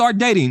before we start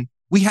dating,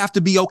 we have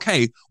to be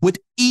okay with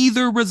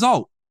either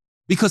result.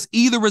 Because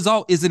either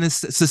result is a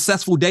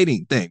successful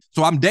dating thing.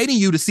 So I'm dating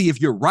you to see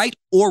if you're right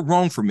or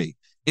wrong for me.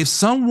 If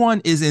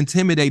someone is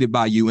intimidated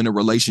by you in a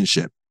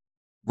relationship,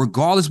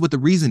 regardless what the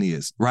reason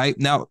is, right?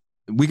 Now,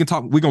 we're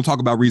going to talk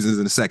about reasons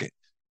in a second.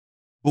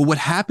 But what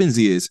happens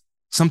is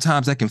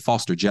sometimes that can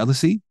foster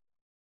jealousy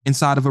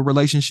inside of a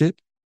relationship.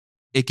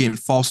 It can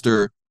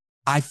foster,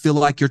 I feel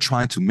like you're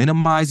trying to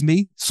minimize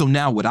me. So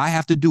now what I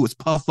have to do is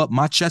puff up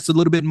my chest a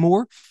little bit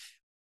more.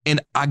 And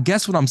I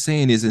guess what I'm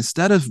saying is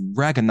instead of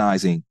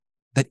recognizing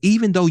that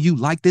even though you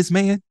like this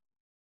man,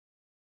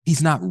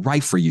 he's not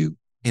right for you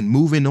and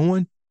moving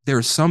on, there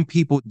are some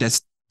people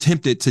that's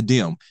tempted to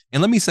dim.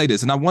 And let me say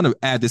this, and I want to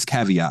add this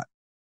caveat.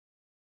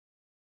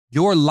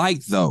 Your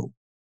light, though,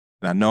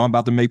 and I know I'm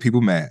about to make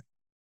people mad,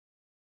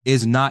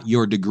 is not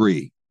your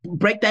degree.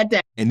 Break that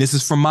down. And this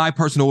is from my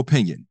personal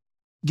opinion.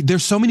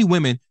 There's so many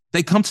women,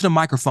 they come to the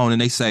microphone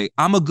and they say,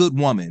 I'm a good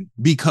woman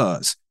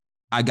because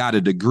I got a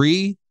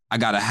degree, I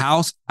got a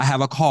house, I have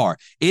a car.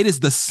 It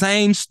is the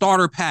same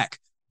starter pack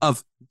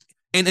of,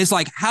 and it's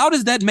like, how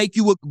does that make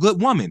you a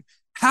good woman?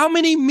 How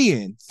many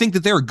men think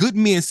that they're good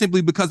men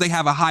simply because they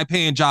have a high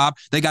paying job,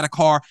 they got a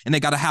car and they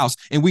got a house,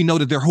 and we know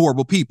that they're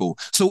horrible people?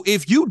 So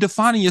if you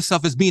defining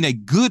yourself as being a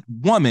good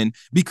woman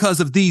because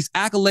of these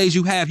accolades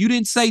you have, you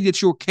didn't say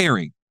that you're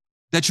caring,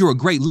 that you're a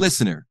great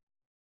listener,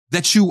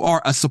 that you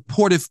are a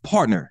supportive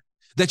partner,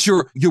 that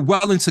you're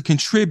willing to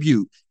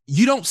contribute.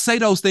 You don't say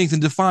those things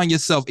and define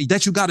yourself,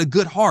 that you got a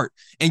good heart,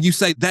 and you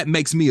say that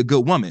makes me a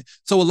good woman.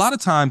 So a lot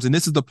of times, and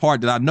this is the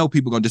part that I know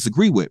people are going to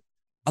disagree with,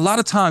 a lot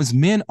of times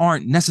men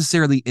aren't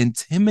necessarily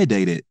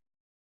intimidated.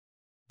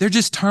 They're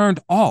just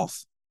turned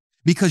off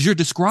because you're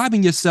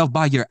describing yourself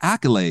by your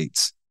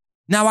accolades.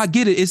 Now, I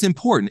get it. It's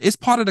important. It's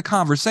part of the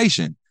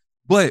conversation,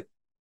 but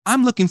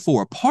I'm looking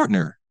for a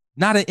partner,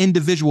 not an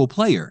individual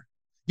player.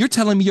 You're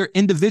telling me your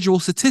individual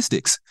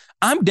statistics.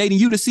 I'm dating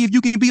you to see if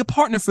you can be a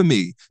partner for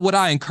me. What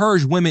I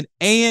encourage women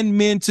and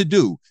men to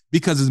do,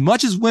 because as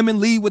much as women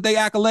lead with their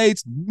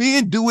accolades,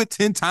 men do it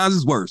 10 times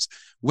as worse.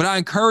 What I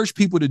encourage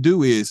people to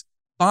do is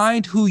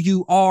find who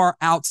you are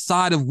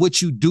outside of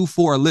what you do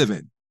for a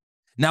living.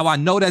 Now, I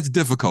know that's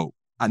difficult.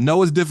 I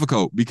know it's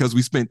difficult because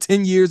we spent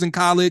 10 years in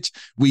college.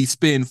 We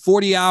spend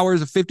 40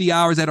 hours or 50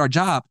 hours at our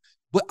job,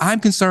 but I'm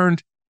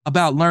concerned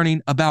about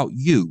learning about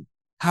you,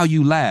 how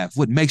you laugh,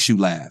 what makes you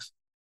laugh.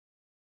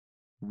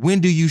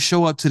 When do you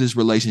show up to this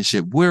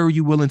relationship? Where are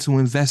you willing to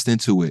invest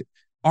into it?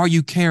 Are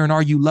you caring?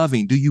 Are you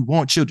loving? Do you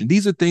want children?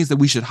 These are things that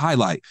we should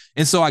highlight.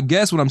 And so I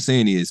guess what I'm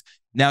saying is,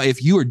 now,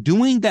 if you are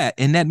doing that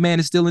and that man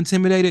is still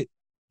intimidated,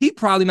 he's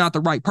probably not the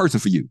right person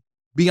for you.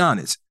 Be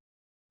honest.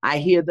 I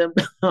hear them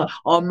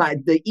on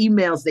the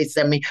emails they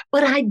send me,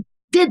 but I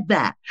did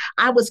that.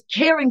 I was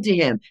caring to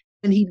him.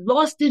 When he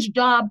lost his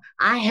job,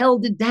 I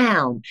held it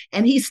down,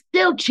 and he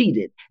still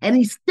cheated, and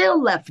he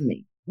still left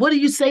me. What do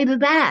you say to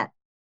that?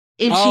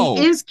 If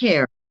she is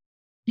caring,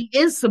 she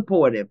is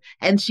supportive,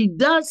 and she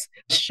does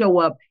show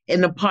up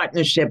in a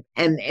partnership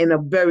and in a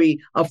very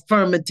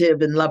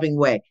affirmative and loving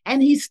way,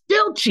 and he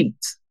still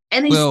cheats,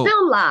 and he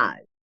still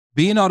lies.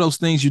 Being all those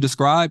things you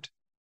described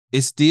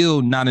is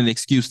still not an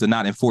excuse to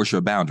not enforce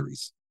your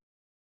boundaries.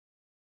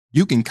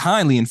 You can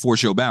kindly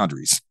enforce your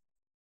boundaries.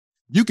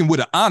 You can,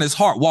 with an honest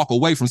heart, walk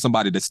away from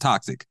somebody that's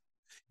toxic.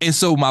 And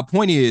so my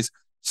point is,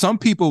 some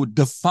people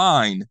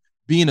define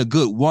being a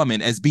good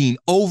woman as being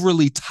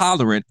overly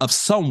tolerant of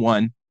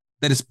someone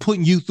that is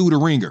putting you through the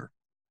ringer.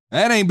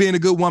 That ain't being a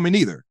good woman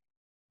either.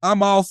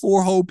 I'm all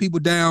for hold people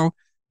down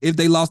if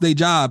they lost their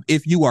job,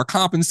 if you are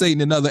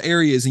compensating in other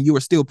areas and you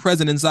are still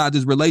present inside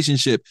this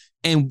relationship,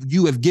 and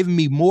you have given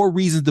me more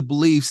reasons to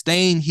believe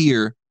staying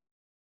here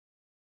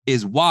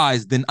is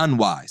wise than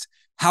unwise.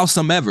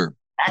 Howsoever,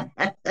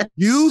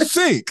 you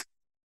think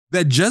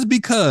that just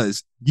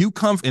because you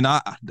come, and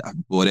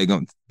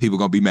people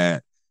gonna be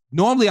mad.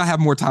 Normally I have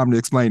more time to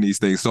explain these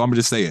things, so I'm gonna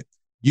just say it.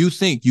 You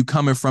think you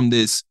coming from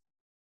this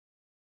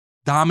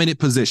dominant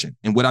position.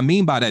 And what I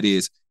mean by that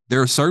is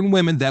there are certain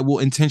women that will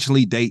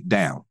intentionally date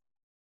down.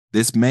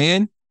 This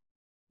man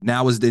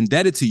now is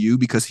indebted to you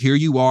because here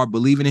you are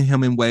believing in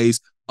him in ways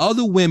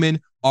other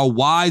women are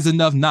wise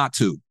enough not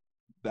to.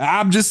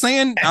 I'm just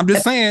saying.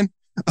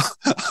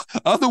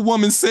 Other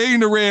women seeing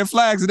the red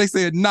flags and they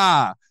said,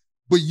 nah.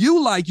 But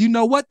you you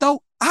know what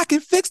though? I can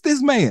fix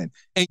this man.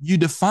 And you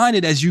define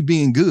it as you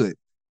being good.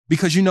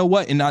 Because you know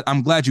what? And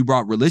I'm glad you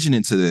brought religion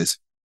into this.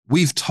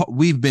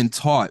 We've been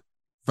taught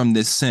from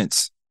this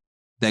sense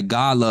that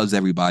God loves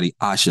everybody.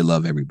 I should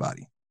love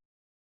everybody.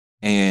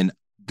 And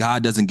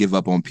God doesn't give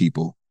up on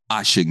people.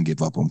 I shouldn't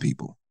give up on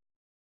people.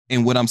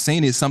 And what I'm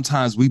saying is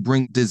sometimes we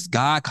bring this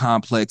God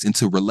complex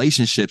into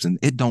relationships and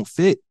it don't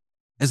fit.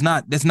 That's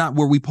not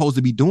where we're supposed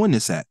to be doing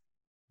this at.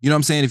 You know what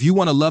I'm saying? If you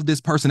want to love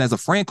this person as a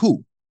friend,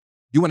 cool.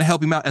 You want to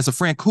help him out as a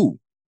friend, cool.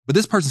 But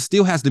this person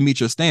still has to meet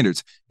your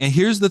standards. And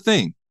here's the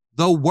thing.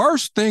 The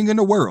worst thing in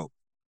the world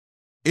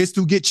is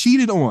to get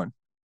cheated on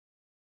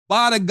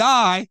by the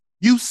guy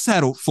you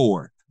settled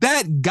for.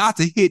 That got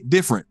to hit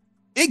different.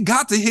 It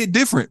got to hit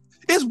different.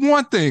 It's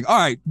one thing. All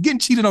right, getting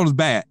cheated on is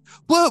bad.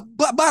 But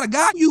by the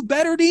guy you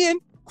better than,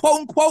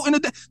 quote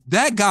unquote,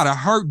 that gotta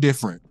hurt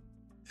different.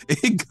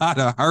 It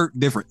gotta hurt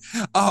different.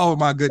 Oh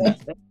my goodness.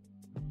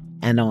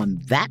 And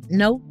on that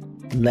note,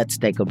 let's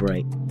take a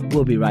break.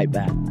 We'll be right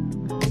back.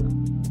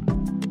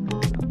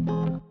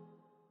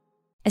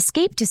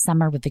 Escape to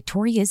summer with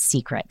Victoria's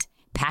Secret.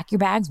 Pack your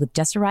bags with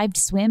just-arrived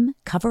swim,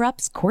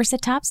 cover-ups,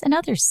 corset tops, and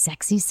other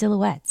sexy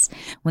silhouettes.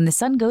 When the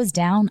sun goes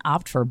down,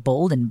 opt for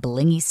bold and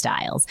blingy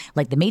styles,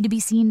 like the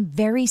made-to-be-seen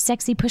Very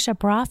Sexy Push-Up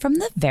Bra from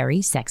the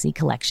Very Sexy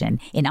Collection,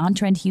 in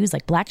on-trend hues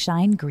like black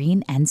shine,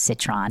 green, and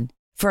citron.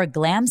 For a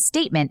glam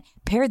statement,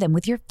 pair them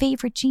with your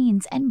favorite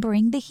jeans and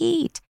bring the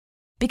heat.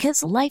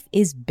 Because life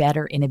is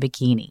better in a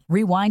bikini.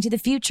 Rewind to the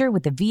future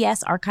with the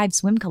VS Archive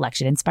Swim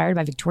Collection, inspired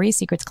by Victoria's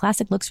Secret's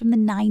classic looks from the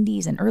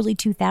 90s and early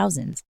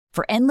 2000s.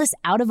 For endless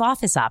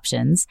out-of-office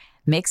options,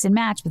 mix and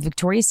match with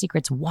Victoria's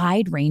Secret's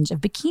wide range of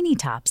bikini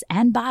tops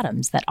and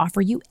bottoms that offer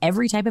you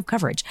every type of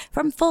coverage,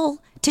 from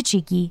full to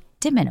cheeky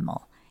to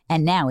minimal.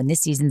 And now in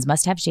this season's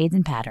must-have shades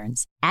and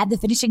patterns, add the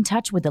finishing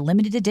touch with the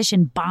limited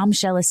edition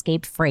Bombshell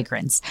Escape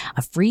fragrance,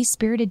 a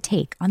free-spirited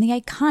take on the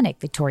iconic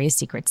Victoria's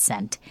Secret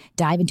scent.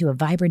 Dive into a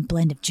vibrant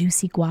blend of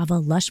juicy guava,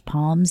 lush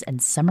palms,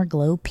 and summer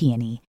glow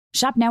peony.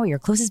 Shop now at your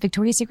closest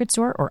Victoria's Secret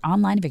store or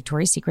online at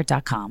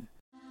victoriassecret.com.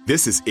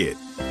 This is it.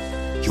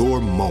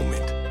 Your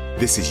moment.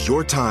 This is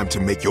your time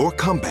to make your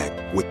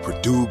comeback with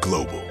Purdue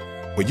Global.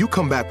 When you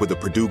come back with a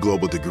Purdue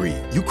Global degree,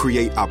 you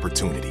create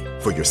opportunity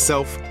for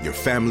yourself, your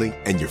family,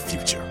 and your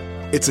future.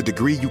 It's a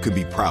degree you can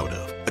be proud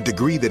of, a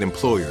degree that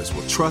employers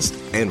will trust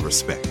and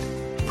respect.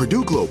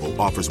 Purdue Global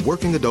offers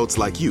working adults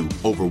like you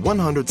over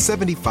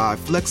 175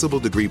 flexible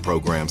degree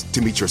programs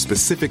to meet your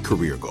specific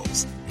career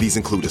goals. These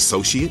include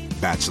associate,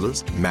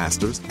 bachelor's,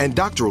 master's, and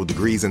doctoral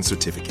degrees and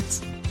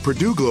certificates.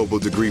 Purdue Global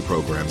degree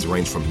programs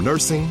range from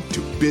nursing to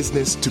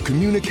business to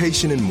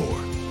communication and more.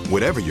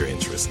 Whatever your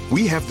interest,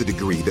 we have the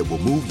degree that will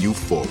move you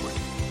forward.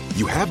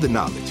 You have the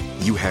knowledge,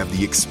 you have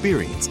the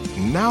experience.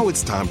 Now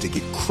it's time to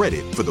get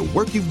credit for the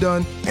work you've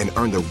done and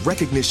earn the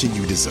recognition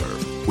you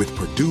deserve with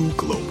Purdue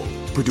Global,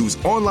 Purdue's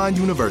online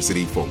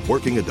university for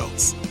working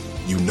adults.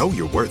 You know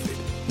you're worth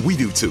it. We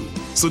do too.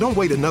 So don't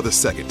wait another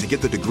second to get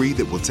the degree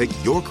that will take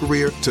your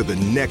career to the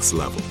next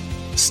level.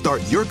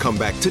 Start your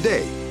comeback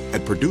today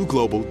at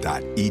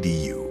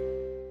purdueglobal.edu.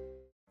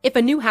 If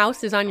a new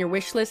house is on your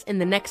wish list in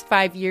the next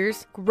 5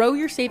 years, grow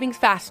your savings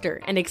faster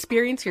and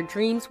experience your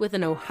dreams with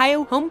an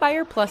Ohio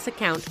Homebuyer Plus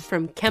account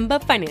from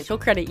Kemba Financial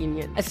Credit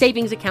Union. A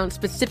savings account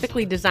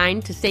specifically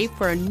designed to save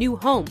for a new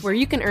home where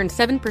you can earn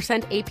 7%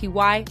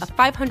 APY,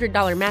 a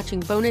 $500 matching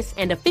bonus,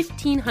 and a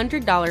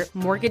 $1,500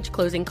 mortgage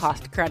closing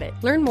cost credit.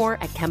 Learn more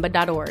at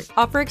Kemba.org.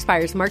 Offer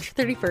expires March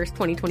 31st,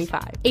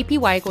 2025.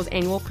 APY equals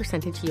annual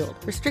percentage yield.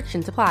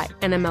 Restrictions apply.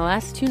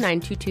 NMLS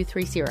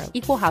 292230.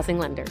 Equal housing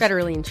lender.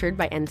 Federally insured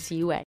by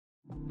NCUA.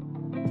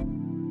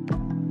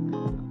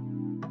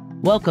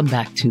 Welcome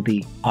back to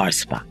the R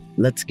Spot.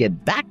 Let's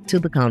get back to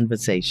the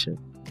conversation.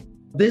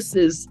 This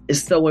is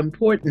so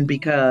important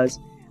because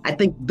I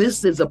think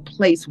this is a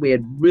place where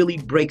it really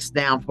breaks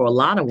down for a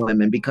lot of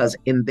women because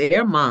in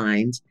their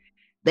minds,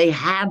 they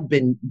have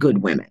been good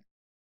women.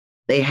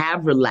 They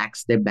have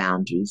relaxed their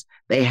boundaries.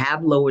 They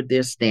have lowered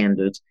their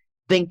standards,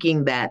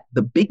 thinking that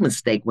the big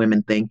mistake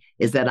women think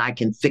is that I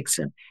can fix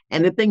him.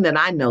 And the thing that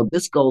I know,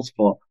 this goes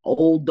for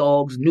old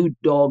dogs, new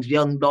dogs,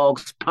 young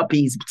dogs,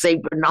 puppies,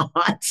 St.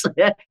 Bernards,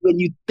 when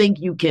you think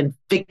you can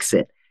fix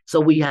it. So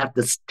we have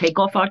to take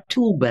off our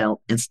tool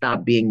belt and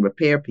stop being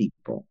repair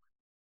people.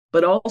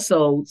 But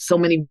also, so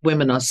many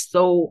women are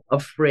so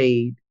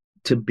afraid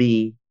to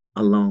be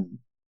alone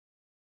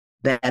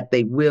that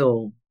they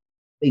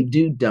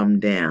do dumb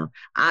down.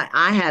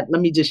 Let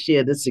me just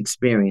share this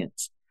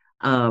experience.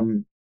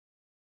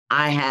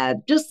 I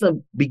had just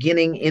a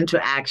beginning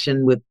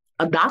interaction with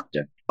a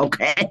doctor,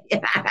 okay?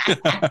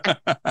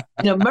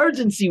 An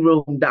emergency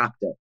room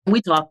doctor. We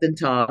talked,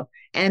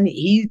 and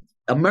he's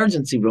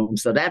emergency room,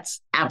 so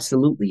that's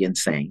absolutely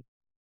insane.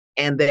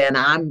 And then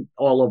I'm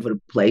all over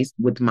the place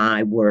with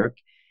my work.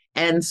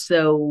 And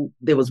so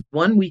there was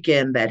one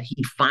weekend that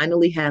he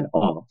finally had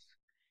off,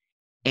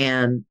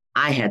 and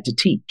I had to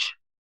teach.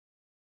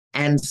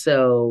 And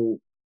so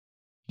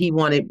he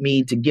wanted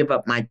me to give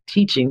up my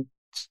teaching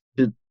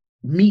to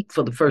meet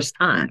for the first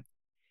time.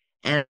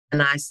 And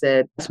I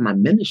said, that's my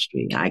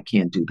ministry. I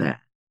can't do that.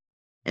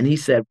 And he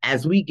said,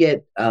 as we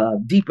get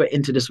deeper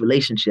into this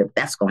relationship,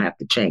 that's going to have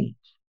to change.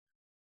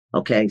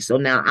 Okay, so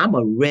now I'm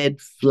a red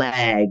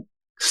flag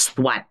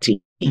SWAT team.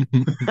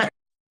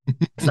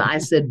 So I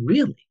said,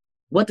 really?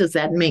 What does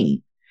that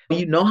mean?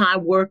 You know how I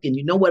work and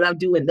you know what I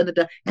do and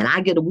and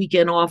I get a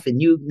weekend off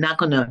and you're not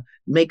going to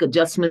make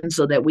adjustments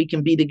so that we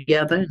can be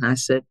together? And I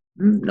said,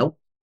 nope.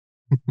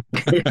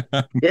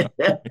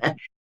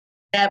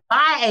 At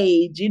my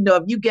age,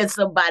 if you get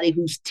somebody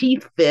whose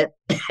teeth fit,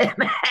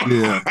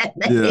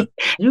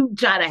 you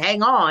try to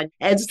hang on.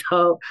 And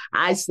so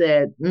I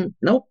said,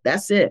 nope,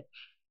 that's it.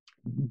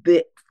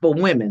 For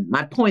women,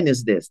 my point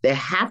is this: there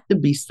have to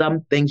be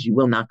some things you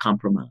will not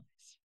compromise.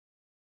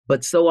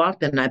 But so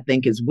often, I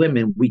think as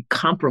women, we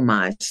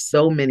compromise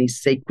so many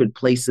sacred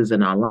places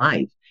in our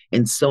life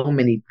and so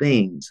many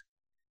things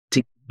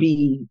to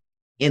be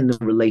in the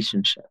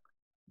relationship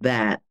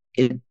that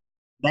it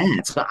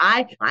bad. So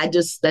I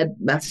just said,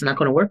 that's not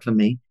going to work for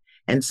me.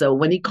 And so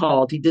when he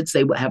called, he did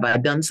say, well, have I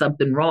done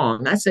something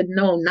wrong? I said,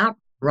 no, not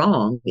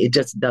wrong. It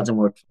just doesn't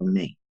work for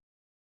me.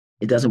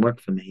 It doesn't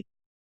work for me.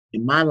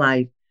 In my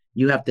life,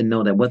 you have to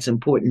know that what's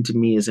important to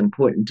me is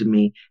important to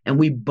me. And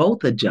we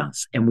both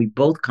adjust and we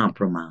both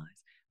compromise.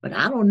 But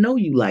I don't know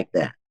you like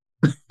that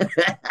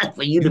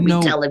for you to be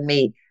telling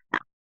me.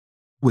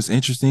 What's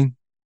interesting,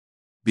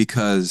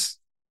 because,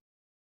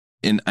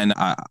 and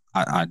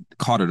I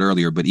caught it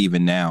earlier, but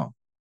even now,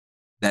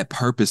 that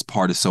purpose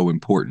part is so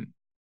important.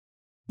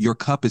 Your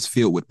cup is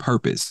filled with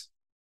purpose,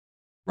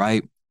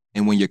 right?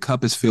 And when your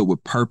cup is filled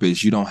with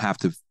purpose, you don't have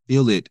to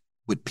fill it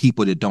with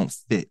people that don't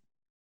fit.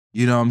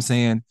 You know what I'm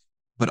saying?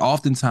 But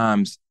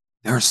oftentimes,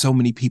 there are so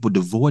many people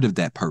devoid of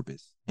that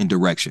purpose and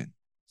direction.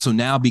 So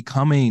now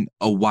becoming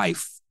a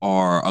wife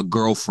or a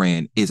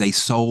girlfriend is a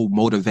sole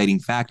motivating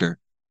factor.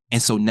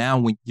 And so now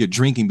when you're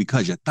drinking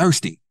because you're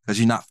thirsty, because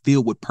you're not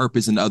filled with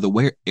purpose in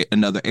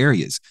other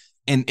areas.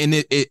 And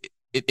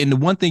the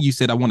one thing you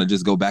said, I want to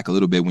just go back a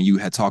little bit when you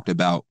had talked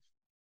about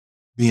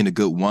being a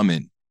good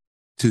woman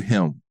to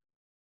him.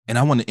 And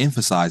I want to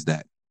emphasize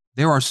that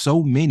there are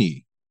so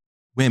many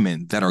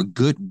women that are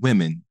good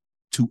women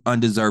to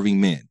undeserving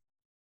men.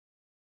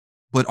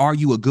 but are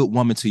you a good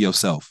woman to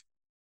yourself?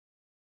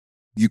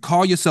 You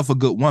call yourself a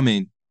good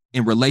woman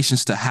in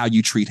relations to how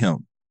you treat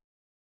him.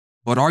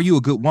 But are you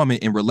a good woman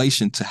in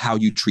relation to how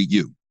you treat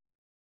you?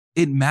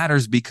 It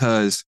matters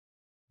because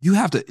you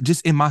have to,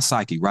 just in my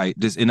psyche, right?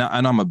 And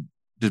I'm going to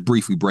just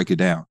briefly break it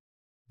down.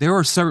 There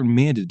are certain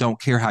men that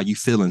don't care how you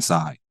feel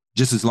inside,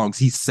 just as long as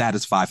he's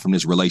satisfied from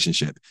this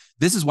relationship.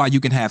 This is why you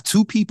can have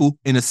two people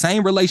in the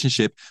same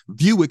relationship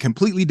view it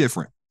completely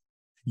different.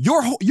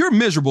 You're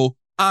miserable.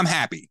 I'm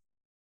happy.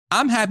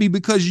 I'm happy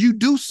because you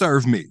do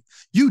serve me.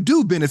 You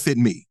do benefit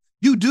me.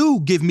 You do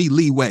give me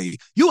leeway.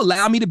 You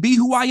allow me to be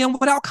who I am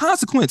without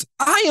consequence.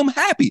 I am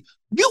happy.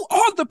 You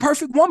are the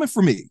perfect woman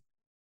for me.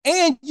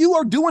 And you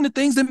are doing the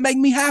things that make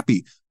me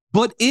happy.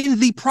 But in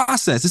the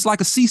process, it's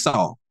like a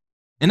seesaw.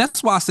 And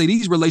that's why I say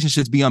these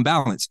relationships be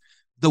unbalanced.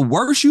 The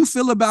worse you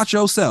feel about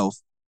yourself,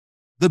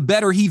 the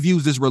better he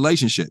views this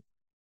relationship.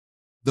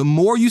 The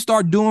more you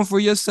start doing for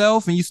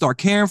yourself and you start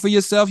caring for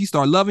yourself, you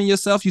start loving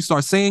yourself, you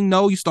start saying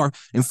no, you start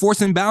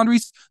enforcing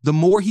boundaries, the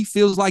more he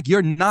feels like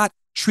you're not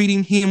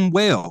treating him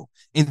well.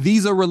 And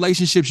these are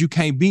relationships you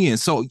can't be in.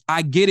 So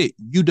I get it.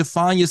 You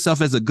define yourself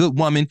as a good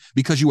woman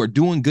because you are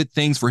doing good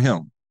things for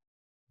him,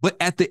 but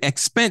at the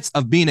expense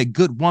of being a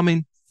good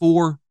woman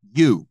for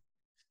you.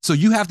 So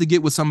you have to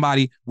get with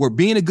somebody where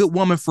being a good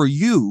woman for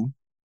you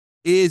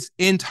is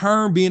in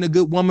turn being a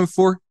good woman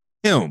for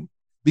him,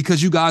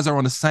 because you guys are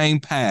on the same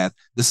path,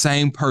 the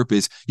same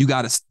purpose. You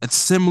got a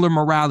similar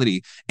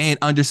morality and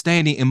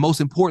understanding. And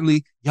most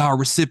importantly, y'all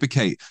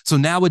reciprocate. So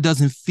now it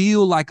doesn't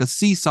feel like a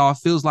seesaw. It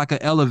feels like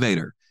an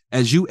elevator.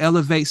 As you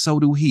elevate, so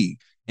do he.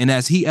 And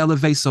as he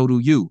elevates, so do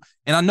you.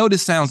 And I know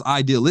this sounds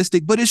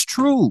idealistic, but it's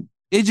true.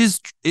 It's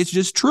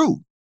just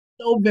true.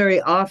 So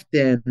very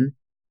often,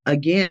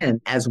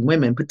 again, as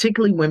women,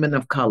 particularly women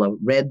of color,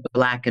 red,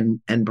 black, and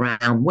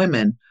brown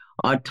women,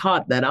 are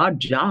taught that our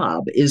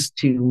job is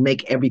to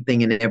make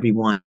everything and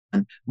everyone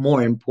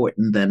more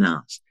important than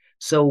us.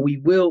 So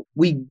we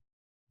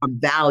are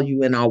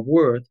value in our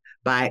worth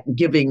by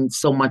giving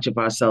so much of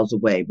ourselves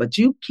away. But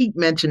you keep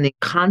mentioning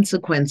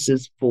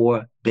consequences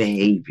for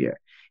behavior.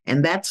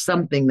 And that's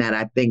something that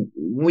I think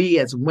we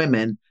as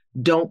women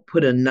don't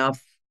put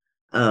enough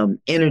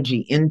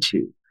energy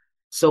into.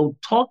 So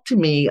talk to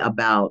me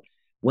about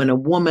when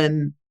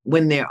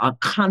there are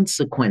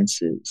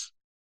consequences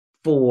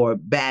for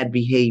bad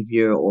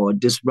behavior or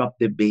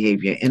disruptive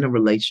behavior in a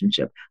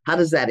relationship. How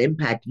does that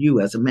impact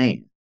you as a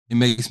man? It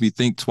makes me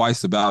think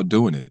twice about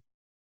doing it.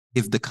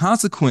 If the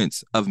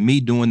consequence of me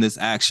doing this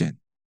action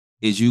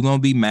is you're going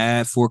to be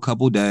mad for a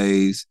couple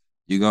days,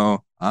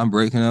 I'm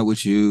breaking up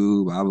with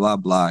you, blah, blah,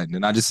 blah. And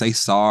then I just say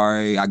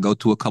sorry. I go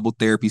to a couple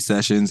therapy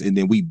sessions and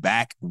then we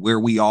back where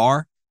we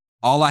are.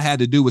 All I had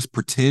to do was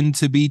pretend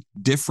to be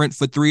different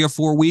for 3 or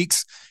 4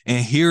 weeks.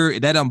 And here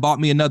that done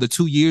bought me another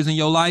 2 years in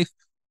your life.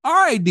 All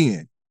right,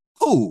 then.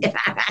 Cool.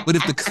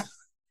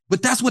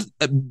 But that's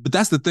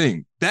the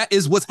thing. That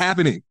is what's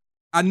happening.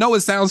 I know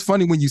it sounds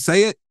funny when you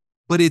say it,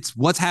 but it's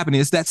what's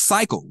happening. It's that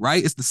cycle,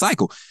 right? It's the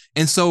cycle.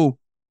 And so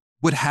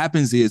what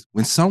happens is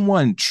when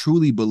someone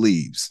truly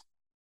believes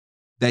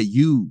that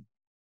you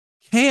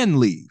can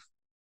leave,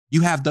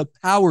 you have the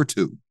power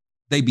to,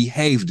 they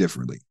behave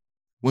differently.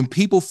 When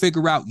people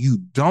figure out you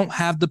don't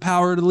have the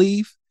power to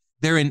leave,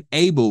 they're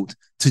enabled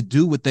to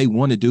do what they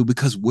want to do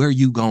because where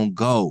you gonna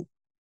go?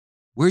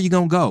 Where are you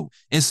going to go?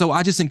 And so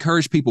I just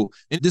encourage people,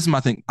 and this is my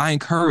thing, I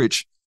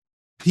encourage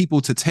people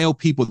to tell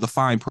people the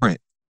fine print.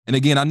 And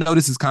again, I know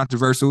this is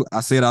controversial.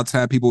 I say it all the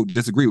time. People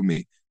disagree with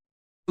me.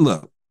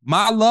 Look,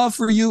 my love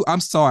for you, I'm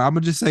sorry, I'm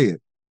going to just say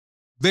it,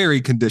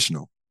 very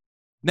conditional.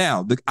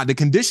 Now, the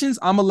conditions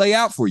I'm going to lay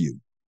out for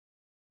you.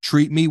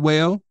 Treat me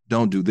well.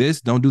 Don't do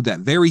this. Don't do that.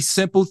 Very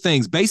simple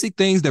things, basic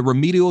things that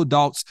remedial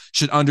adults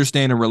should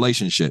understand in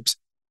relationships.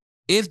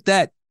 If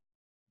that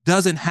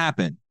doesn't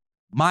happen,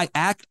 my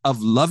act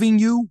of loving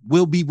you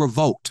will be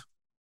revoked.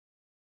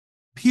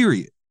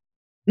 Period.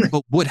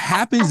 But what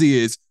happens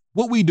is,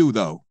 what we do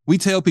though, we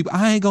tell people,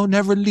 I ain't gonna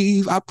never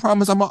leave. I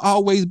promise I'm gonna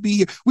always be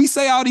here. We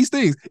say all these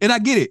things, and I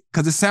get it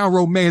because it sounds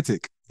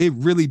romantic. It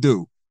really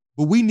do.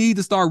 But we need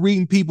to start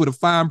reading people the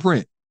fine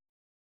print.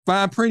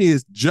 Fine print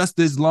is just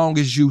as long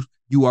as you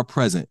are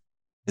present,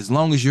 as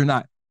long as you're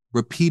not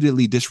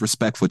repeatedly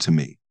disrespectful to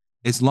me.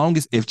 As long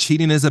as, if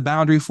cheating is a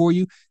boundary for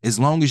you, as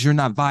long as you're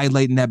not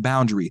violating that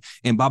boundary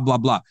and blah, blah,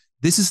 blah.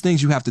 This is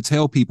things you have to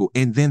tell people.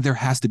 And then there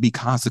has to be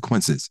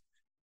consequences.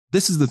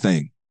 This is the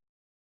thing.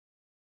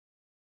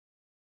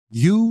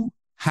 You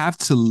have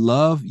to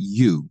love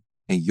you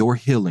and your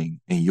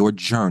healing and your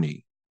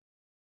journey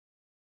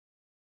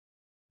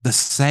the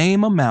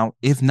same amount,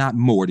 if not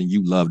more, than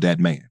you love that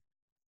man.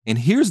 And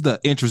here's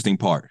the interesting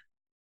part.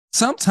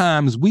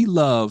 Sometimes we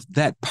love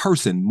that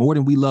person more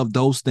than we love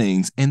those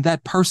things, and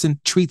that person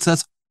treats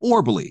us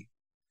horribly.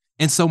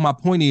 And so my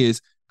point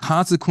is,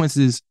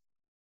 consequences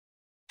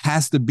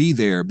has to be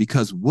there,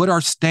 because what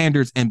are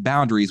standards and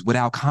boundaries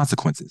without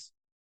consequences?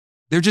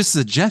 They're just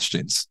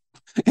suggestions.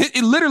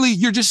 It literally,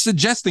 you're just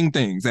suggesting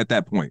things at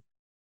that point.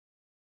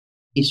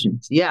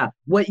 Yeah.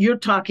 What you're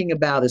talking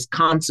about is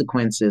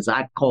consequences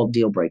I call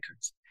deal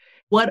breakers.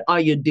 What are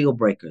your deal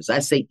breakers? I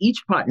say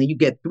each partner, you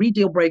get 3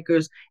 deal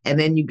breakers, and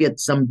then you get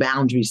some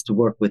boundaries to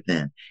work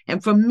within.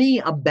 And for me,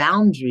 a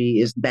boundary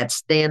is that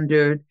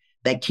standard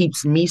that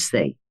keeps me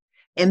safe.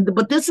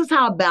 But this is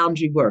how a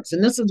boundary works.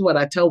 And this is what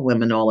I tell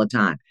women all the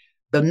time.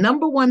 The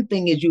number one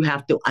thing is you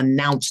have to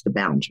announce the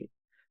boundary.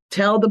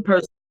 Tell the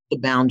person what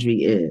the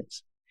boundary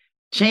is.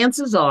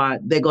 Chances are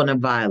they're going to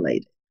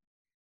violate it.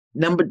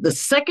 The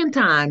second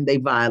time they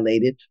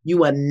violate it,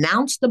 you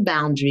announce the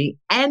boundary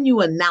and you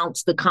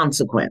announce the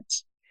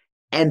consequence.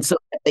 And so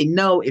that they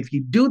know if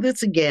you do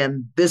this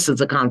again, this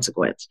is a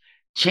consequence.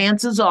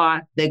 Chances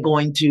are they're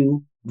going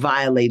to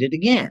violate it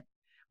again.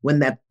 When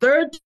that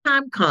third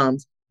time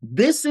comes,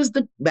 this is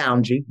the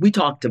boundary. We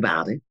talked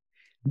about it.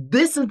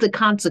 This is the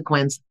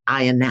consequence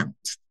I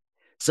announced.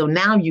 So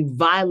now you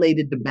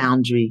violated the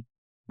boundary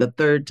the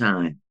third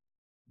time.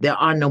 There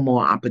are no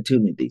more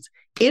opportunities.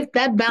 If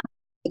that boundary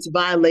is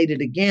violated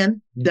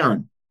again,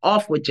 done.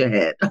 Off with your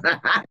head.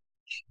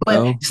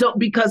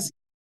 Because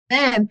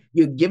then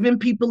you're giving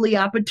people the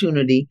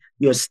opportunity,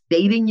 you're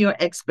stating your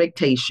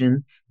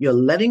expectation, you're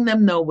letting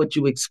them know what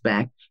you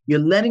expect, you're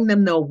letting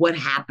them know what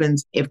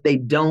happens if they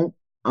don't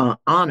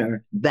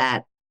honor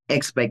that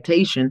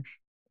expectation.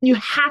 You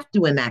have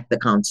to enact the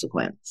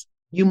consequence.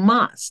 You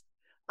must.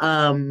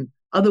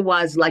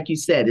 Otherwise, like you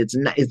said, it's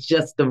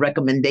just a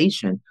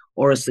recommendation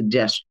or a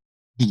suggestion.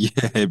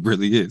 Yeah, it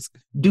really is.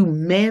 Do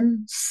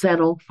men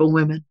settle for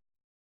women?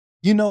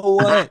 You know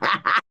what?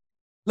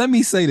 Let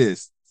me say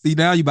this. See,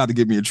 now you're about to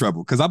get me in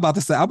trouble because I'm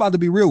about to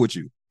be real with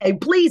you. Hey,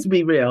 please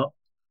be real.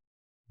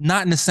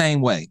 Not in the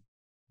same way.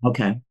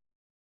 Okay.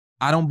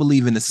 I don't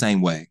believe in the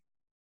same way.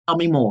 Tell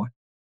me more.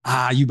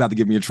 You about to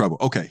get me in trouble.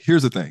 Okay,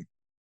 here's the thing.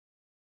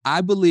 I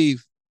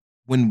believe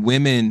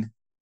that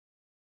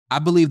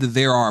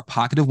there are a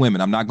pocket of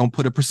women, I'm not going to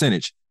put a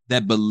percentage,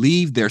 that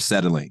believe they're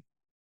settling,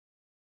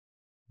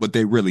 but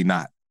they're really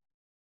not.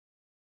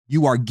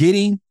 You are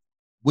getting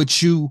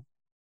what you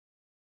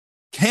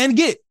can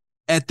get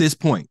at this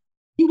point.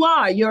 You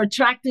are. You're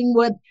attracting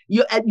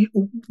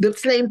the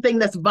same thing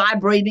that's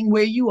vibrating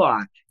where you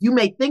are. You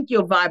may think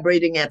you're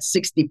vibrating at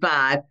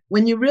 65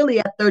 when you're really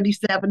at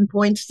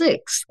 37.6.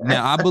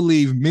 Now, I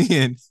believe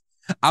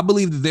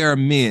that there are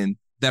men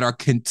that are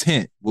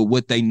content with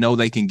what they know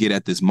they can get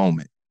at this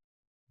moment.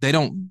 They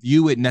don't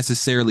view it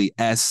necessarily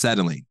as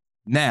settling.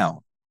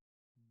 Now,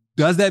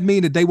 does that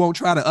mean that they won't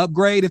try to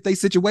upgrade if their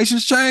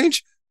situations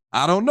change?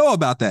 I don't know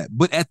about that.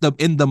 But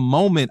in the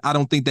moment, I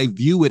don't think they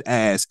view it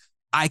as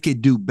I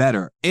could do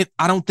better.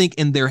 I don't think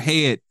in their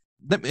head,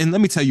 and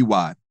let me tell you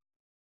why.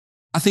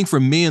 I think for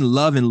men,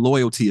 love and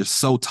loyalty are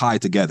so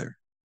tied together.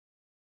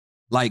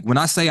 Like when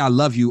I say I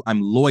love you,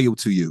 I'm loyal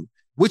to you,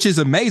 which is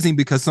amazing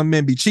because some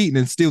men be cheating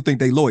and still think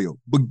they loyal.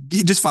 But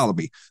just follow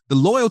me. The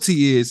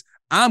loyalty is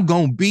I'm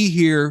going to be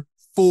here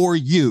for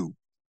you.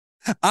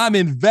 I'm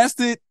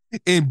invested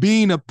in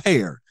being a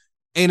pair.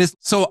 And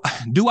so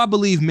do I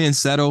believe men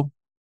settle?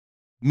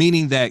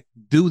 Meaning that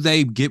do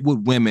they get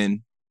with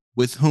women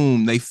with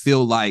whom they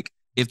feel like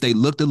if they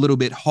looked a little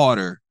bit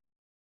harder,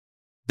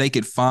 they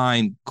could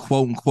find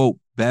quote unquote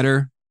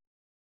better?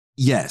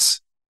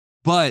 Yes.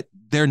 But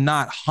they're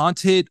not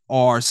haunted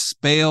or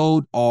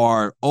spelled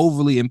or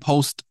overly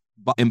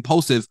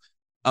impulsive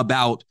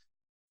about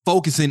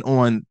focusing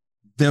on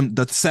them,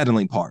 the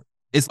settling part.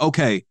 It's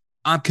okay.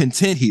 I'm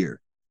content here.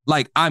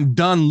 Like I'm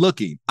done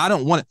looking. I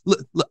don't want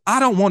to I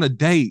don't want to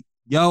date.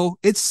 Yo,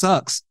 it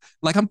sucks.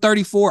 Like I'm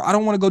 34. I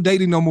don't want to go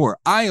dating no more.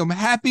 I am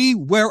happy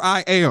where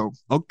I am.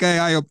 Okay.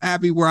 I am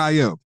happy where I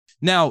am.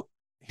 Now,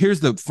 here's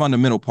the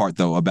fundamental part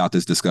though about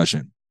this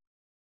discussion.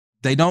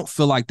 They don't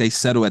feel like they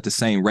settle at the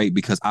same rate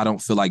because I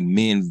don't feel like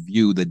men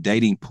view the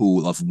dating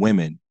pool of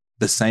women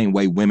the same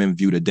way women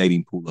view the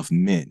dating pool of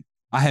men.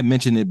 I had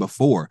mentioned it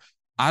before.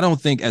 I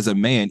don't think as a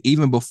man,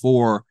 even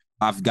before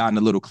I've gotten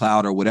a little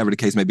clout or whatever the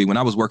case may be, when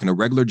I was working a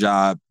regular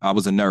job, I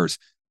was a nurse.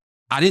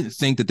 I didn't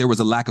think that there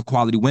was a lack of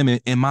quality women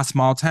in my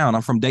small town.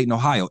 I'm from Dayton,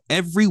 Ohio.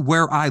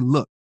 Everywhere I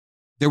looked,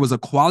 there was a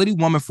quality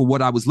woman for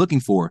what I was looking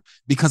for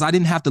because I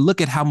didn't have to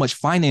look at how much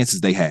finances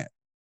they had.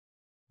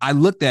 I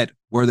looked at,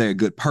 were they a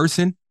good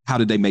person? How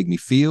did they make me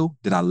feel?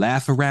 Did I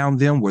laugh around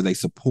them? Were they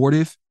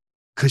supportive?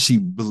 Could she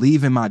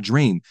believe in my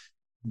dream?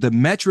 The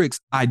metrics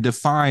I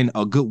define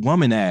a good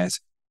woman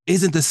as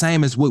isn't the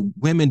same as what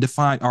women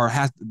define or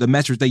has the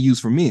metrics they use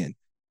for men.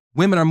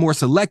 Women are more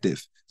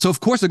selective. So of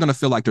course they're going to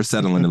feel like they're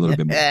settling a little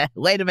bit more.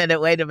 Wait a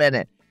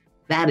minute.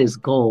 That is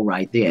gold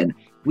right there. And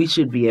we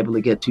should be able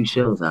to get 2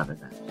 shows out of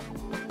that.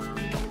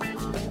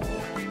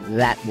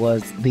 That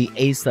was the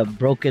Ace of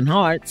Broken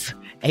Hearts,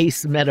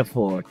 Ace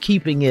Metaphor,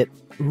 keeping it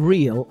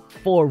real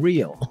for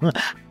real.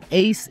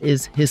 Ace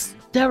is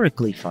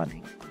hysterically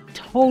funny,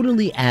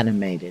 totally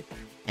animated,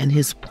 and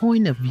his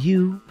point of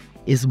view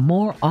is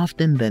more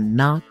often than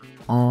not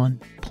on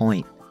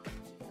point.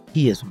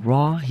 He is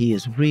raw, he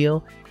is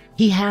real.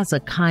 He has a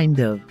kind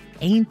of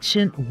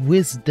ancient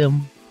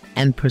wisdom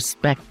and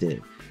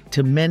perspective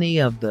to many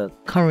of the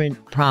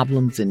current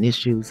problems and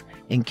issues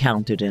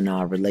encountered in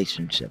our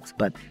relationships.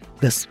 But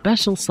the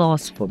special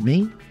sauce for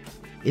me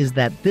is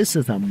that this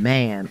is a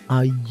man,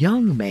 a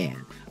young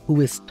man, who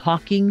is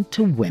talking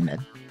to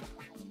women,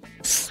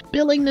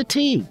 spilling the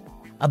tea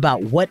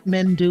about what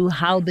men do,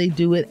 how they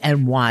do it,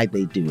 and why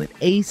they do it.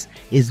 Ace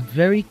is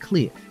very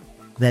clear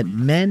that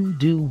men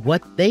do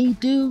what they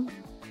do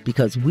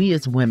because we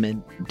as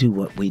women do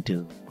what we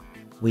do.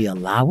 We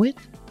allow it,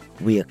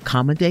 we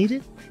accommodate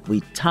it,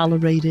 we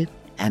tolerate it,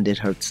 and it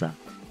hurts us.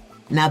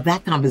 Now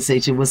that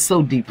conversation was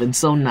so deep and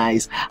so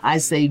nice, I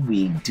say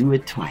we do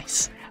it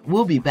twice.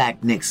 We'll be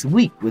back next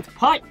week with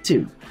part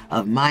 2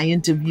 of my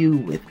interview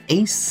with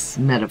Ace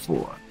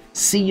Metaphor.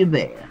 See you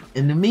there.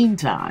 In the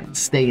meantime,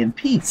 stay in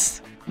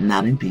peace,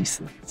 not in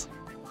pieces.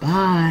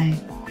 Bye.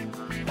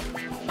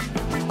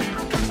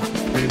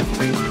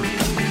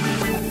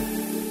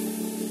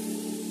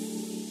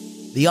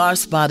 The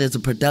R-Spot is a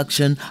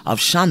production of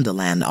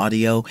Shondaland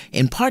Audio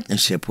in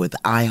partnership with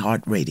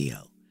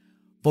iHeartRadio.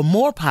 For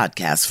more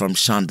podcasts from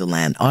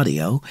Shondaland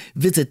Audio,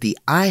 visit the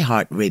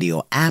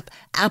iHeartRadio app,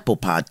 Apple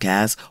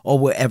Podcasts, or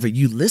wherever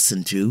you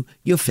listen to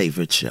your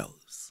favorite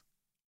shows.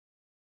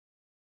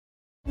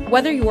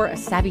 Whether you're a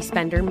savvy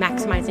spender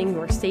maximizing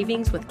your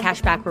savings with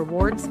cashback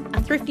rewards,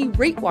 a thrifty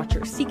rate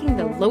watcher seeking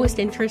the lowest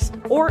interest,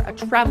 or a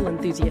travel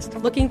enthusiast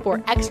looking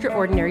for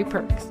extraordinary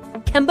perks,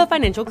 Kemba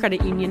Financial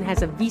Credit Union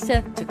has a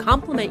visa to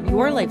complement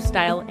your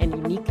lifestyle and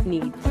unique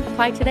needs.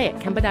 Apply today at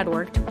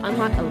Kemba.org to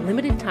unlock a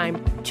limited-time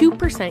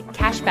 2%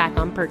 cash back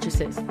on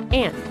purchases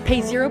and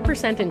pay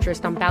 0%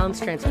 interest on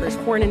balance transfers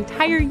for an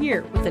entire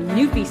year with a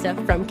new visa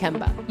from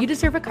Kemba. You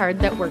deserve a card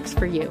that works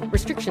for you.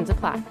 Restrictions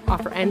apply.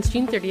 Offer ends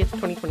June 30th,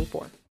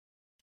 2024.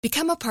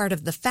 Become a part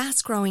of the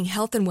fast-growing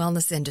health and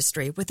wellness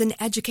industry with an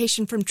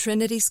education from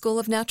Trinity School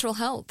of Natural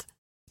Health.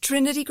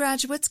 Trinity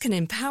graduates can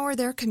empower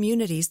their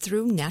communities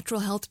through natural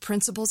health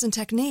principles and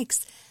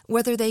techniques,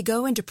 whether they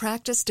go into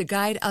practice to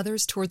guide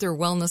others toward their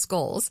wellness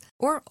goals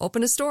or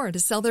open a store to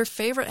sell their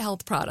favorite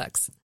health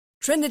products.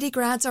 Trinity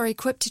grads are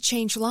equipped to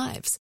change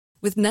lives.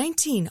 With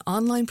 19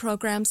 online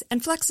programs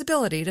and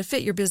flexibility to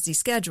fit your busy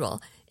schedule,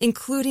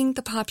 including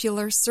the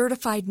popular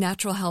Certified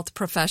Natural Health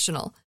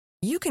Professional,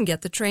 you can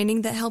get the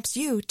training that helps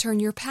you turn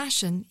your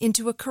passion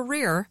into a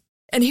career.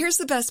 And here's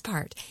the best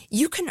part.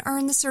 You can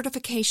earn the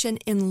certification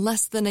in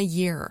less than a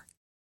year.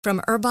 From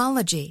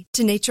herbology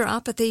to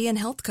naturopathy and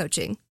health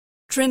coaching,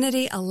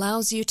 Trinity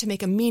allows you to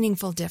make a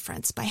meaningful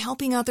difference by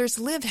helping others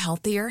live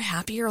healthier,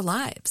 happier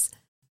lives.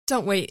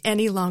 Don't wait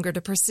any longer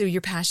to pursue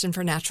your passion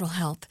for natural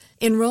health.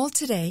 Enroll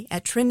today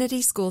at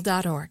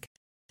trinityschool.org.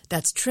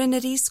 That's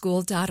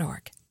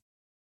trinityschool.org.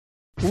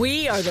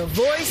 We are the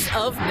voice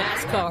of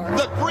NASCAR.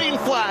 The green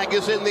flag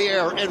is in the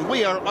air, and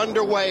we are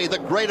underway. The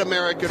Great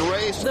American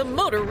Race. The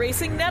Motor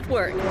Racing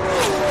Network.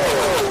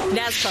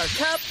 NASCAR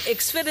Cup,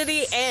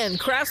 Xfinity, and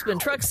Craftsman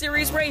Truck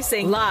Series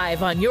Racing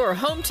live on your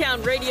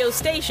hometown radio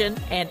station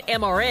and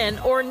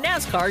MRN or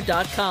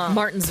NASCAR.com.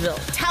 Martinsville,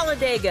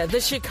 Talladega, the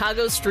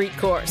Chicago Street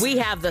Course. We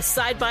have the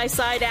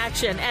side-by-side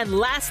action and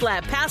last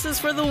lap passes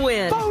for the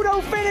win.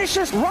 Photo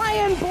finishes.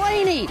 Ryan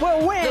Blaney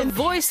will win. The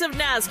voice of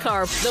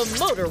NASCAR, the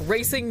Motor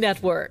Racing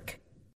Network.